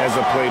as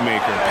a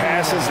playmaker.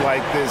 Passes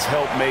like this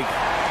help make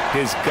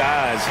his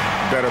guys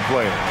better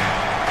players.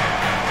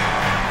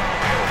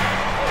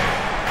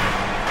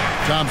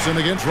 Thompson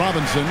against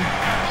Robinson.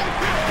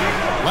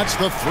 Lets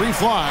the 3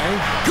 fly.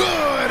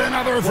 Good!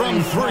 Another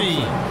from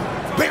 3.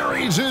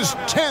 Buries his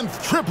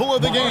 10th triple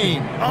of the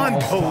game.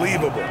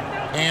 Unbelievable.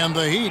 And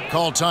the Heat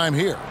call time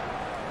here.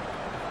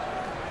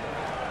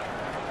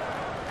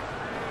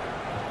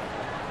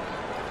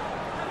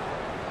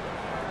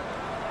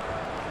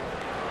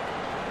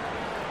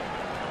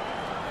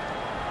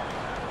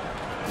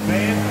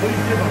 Fans,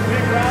 please give a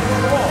big round of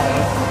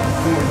applause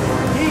for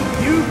your Heat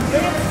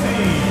UFC.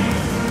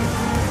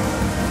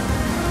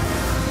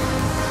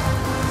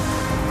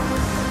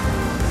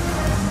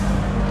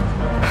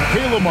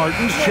 Caleb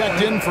Martin's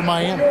checked in for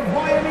Miami.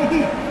 Miami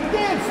Heat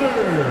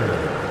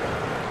dancer.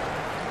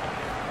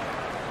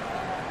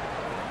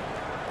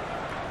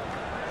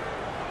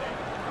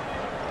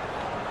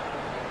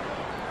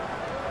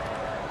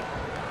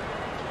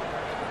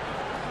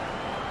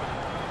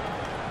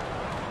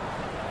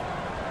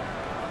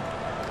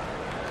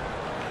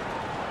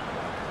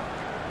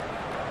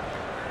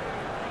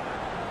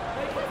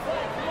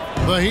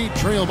 The Heat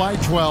trail by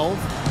 12.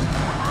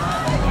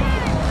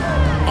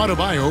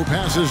 Adebayo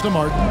passes to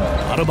Martin.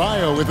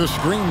 Adebayo with a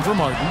screen for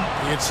Martin.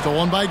 It's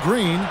stolen by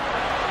Green.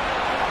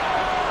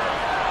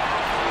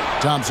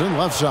 Thompson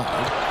left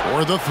side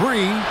for the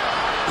 3.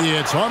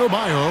 It's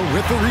Adebayo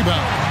with the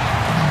rebound.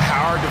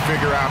 Hard to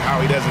figure out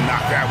how he doesn't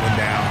knock that one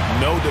down.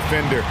 No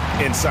defender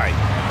in sight.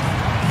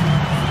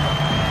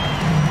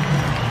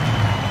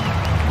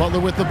 Butler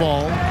with the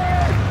ball.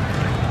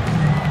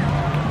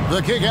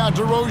 The kick out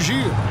to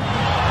Rozier.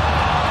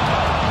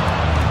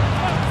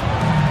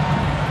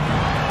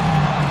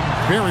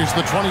 Buries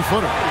the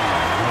 20-footer.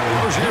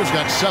 Rozier's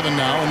got 7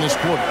 now in this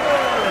quarter.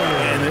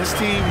 And this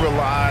team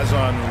relies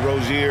on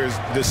Rozier's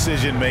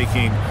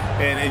decision-making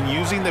and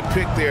using the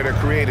pick there to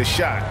create a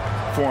shot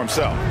for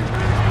himself.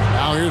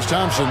 Now here's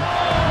Thompson.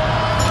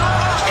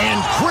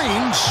 And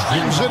Green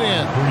slams it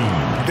in.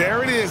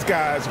 There it is,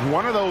 guys.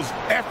 One of those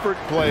effort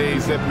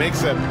plays that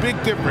makes a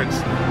big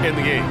difference in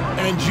the game.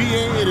 And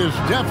GA, it is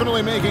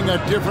definitely making a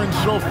difference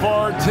so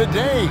far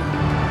today.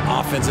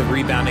 Offensive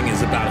rebounding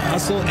is about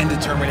hustle and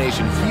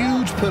determination.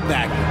 Huge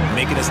putback,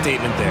 making a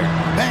statement there.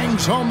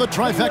 Bangs home the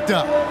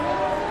trifecta.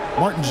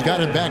 Martin's got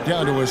it back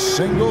down to a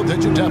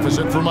single-digit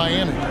deficit for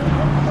Miami.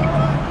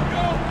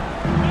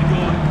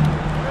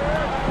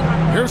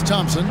 Here's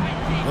Thompson.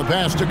 The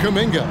pass to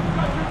Kuminga.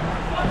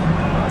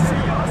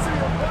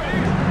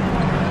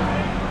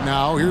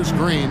 Now here's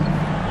Green.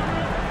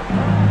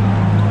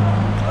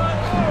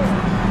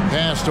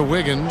 Pass to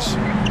Wiggins.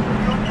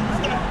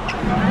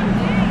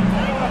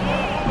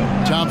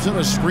 Thompson,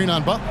 a screen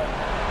on Butler.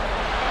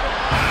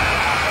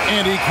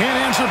 And he can't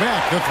answer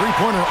back. The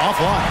three-pointer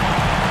offline.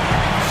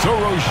 So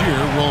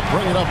Rozier will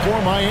bring it up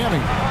for Miami.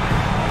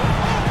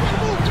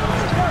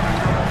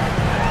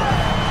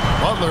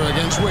 Butler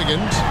against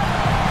Wiggins.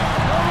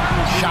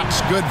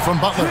 Shot's good from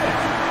Butler.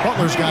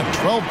 Butler's got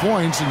 12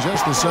 points in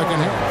just the second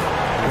half.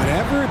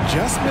 Whatever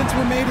adjustments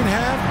were made in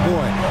half,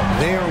 boy,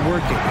 they are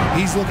working.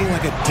 He's looking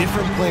like a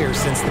different player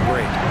since the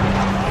break.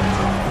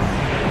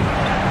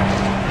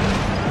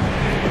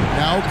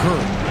 Now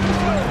Curry.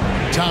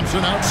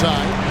 Thompson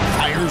outside.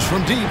 Fires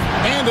from deep.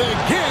 And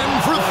again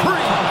for 3.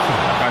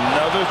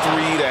 Another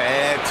 3 to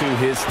add to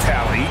his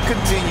tally. He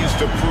continues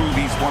to prove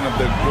he's one of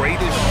the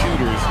greatest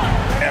shooters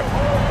ever.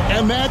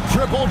 And that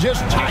triple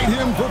just tied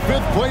him for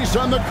 5th place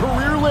on the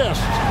career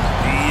list.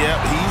 Yep,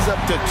 he's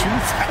up to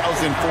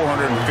 2,450.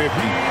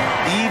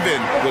 Even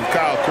with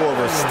Kyle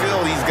Korver,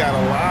 still he's got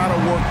a lot of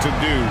work to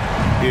do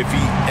if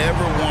he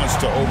ever wants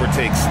to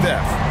overtake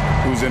Steph,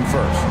 who's in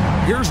first.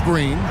 Here's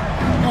Green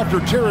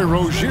after Terry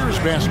Rozier's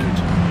basket.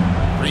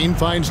 Green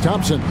finds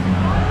Thompson.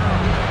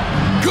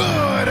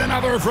 Good,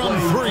 another from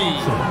 3.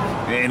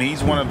 And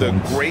he's one of the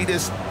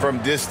greatest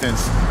from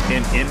distance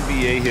in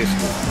NBA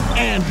history.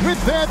 And with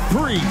that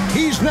 3,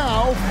 he's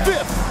now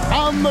 5th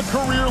on the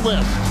career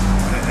list.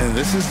 And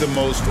this is the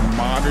most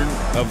modern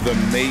of the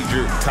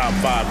major top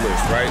 5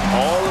 lists, right?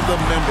 All of the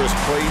members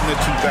played in the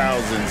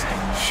 2000s,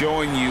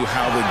 showing you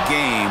how the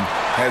game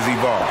has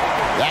evolved.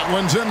 That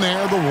one's in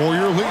there. The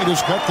Warrior lead is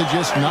cut to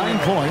just 9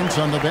 points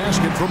on the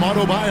basket from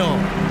Adebayo.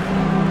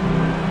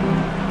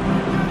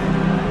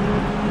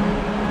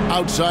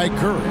 Outside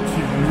Curry.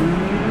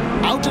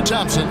 Out to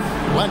Thompson.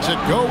 Lets it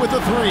go with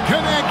the 3.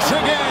 Connects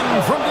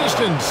again from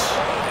distance.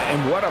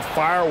 And what a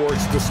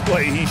fireworks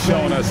display he's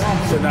shown us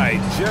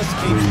tonight. Just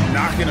keeps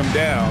knocking him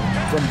down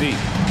from deep.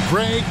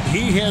 Greg,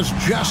 he has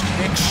just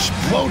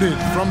exploded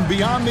from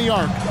beyond the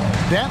arc.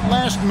 That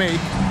last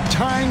make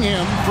tying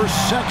him for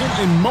 2nd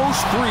in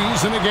most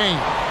threes in a game.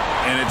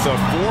 And it's a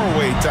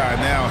 4-way tie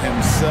now.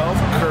 Himself,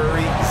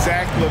 Curry,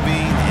 Zach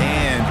LaVine,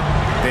 and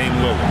Dame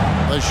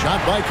Lillard. The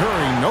shot by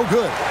Curry, no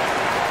good.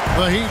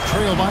 The Heat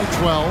trail by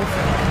 12.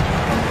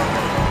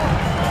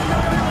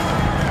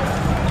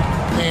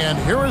 And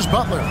here is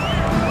Butler.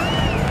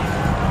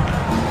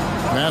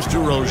 Pass to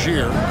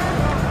Rozier.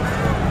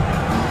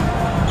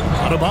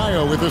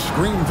 Adebayo with a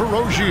screen for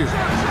Rozier.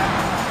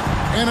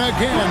 And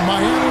again,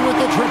 Miami with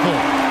the triple.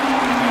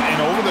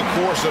 And over the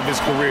course of his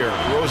career,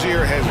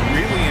 Rozier has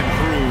really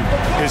improved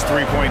his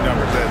three-point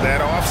number.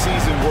 That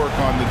off-season work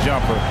on the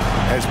jumper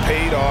has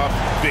paid off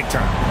big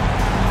time.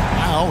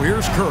 Now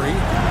here's Curry.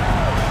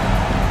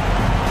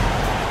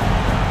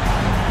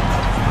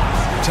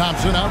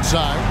 Thompson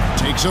outside,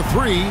 takes a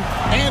 3,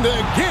 and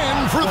again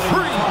for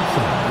 3.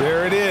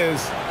 There it is,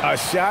 a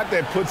shot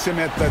that puts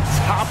him at the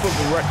top of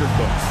the record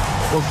book.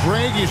 Well,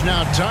 Greg is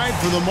now tied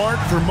for the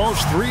mark for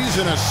most threes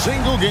in a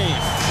single game.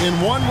 In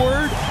one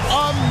word,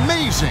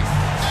 amazing.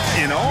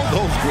 In all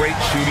those great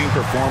shooting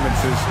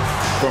performances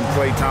from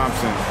Klay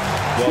Thompson,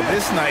 well,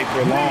 this night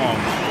belongs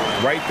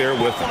right there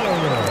with him.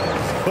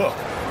 Look,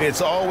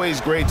 it's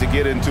always great to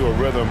get into a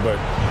rhythm, but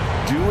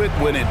do it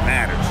when it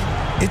matters.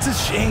 It's a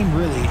shame,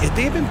 really. If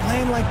they've been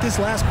playing like this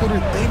last quarter,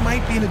 they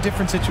might be in a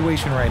different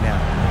situation right now.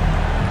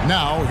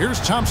 Now,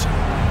 here's Thompson.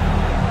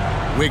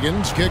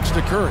 Wiggins kicks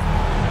to Curry.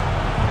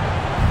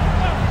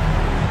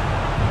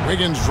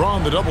 Wiggins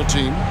drawing the double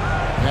team.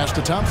 Pass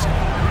to Thompson.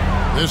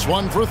 This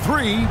one for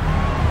 3.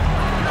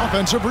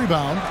 Offensive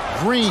rebound.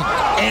 Green.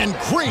 And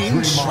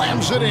Green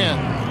slams it in.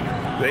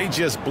 They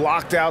just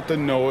blocked out the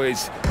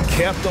noise,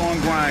 kept on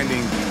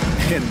grinding,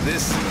 and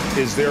this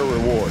is their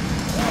reward.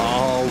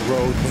 All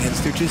road wins.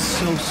 They're just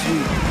so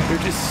sweet. They're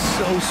just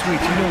so sweet.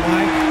 You know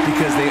why?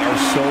 Because they are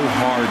so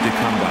hard to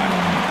come by.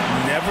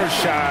 Never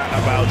shy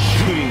about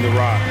shooting the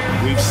rock.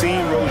 We've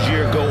seen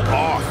Rozier go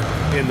off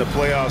in the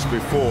playoffs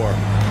before.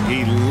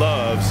 He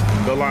loves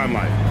the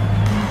limelight.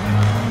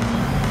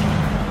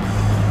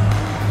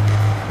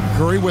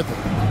 Curry with it.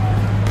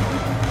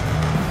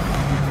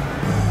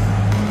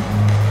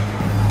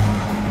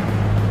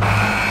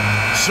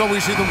 So we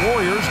see the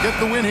Warriors get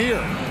the win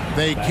here.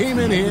 They came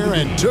in here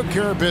and took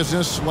care of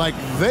business like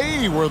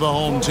they were the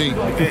home team.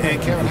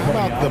 And Kevin, how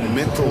about the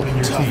mental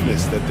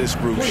toughness that this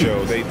group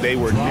showed? They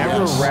were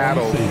never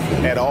rattled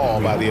at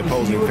all by the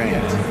opposing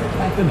fans.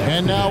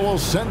 And now we'll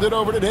send it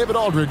over to David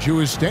Aldridge, who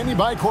is standing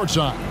by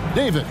courtside.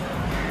 David.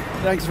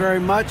 Thanks very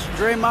much.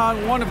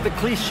 Draymond, one of the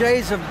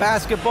cliches of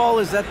basketball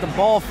is that the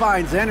ball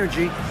finds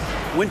energy.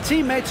 When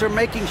teammates are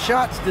making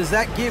shots, does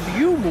that give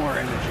you more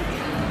energy?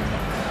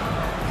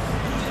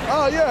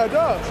 Oh, yeah, it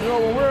does.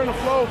 When we're in the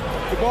flow,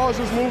 the ball's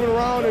just moving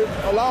around. It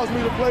allows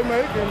me to play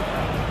make,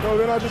 and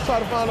then I just try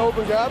to find an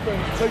open gap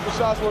and take the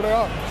shots where they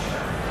are.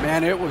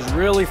 Man, it was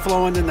really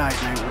flowing tonight,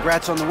 man.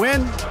 Congrats on the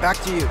win. Back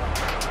to you.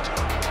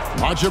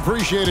 Much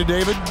appreciated,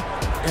 David.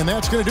 And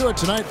that's going to do it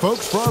tonight,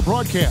 folks, for our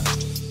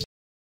broadcast.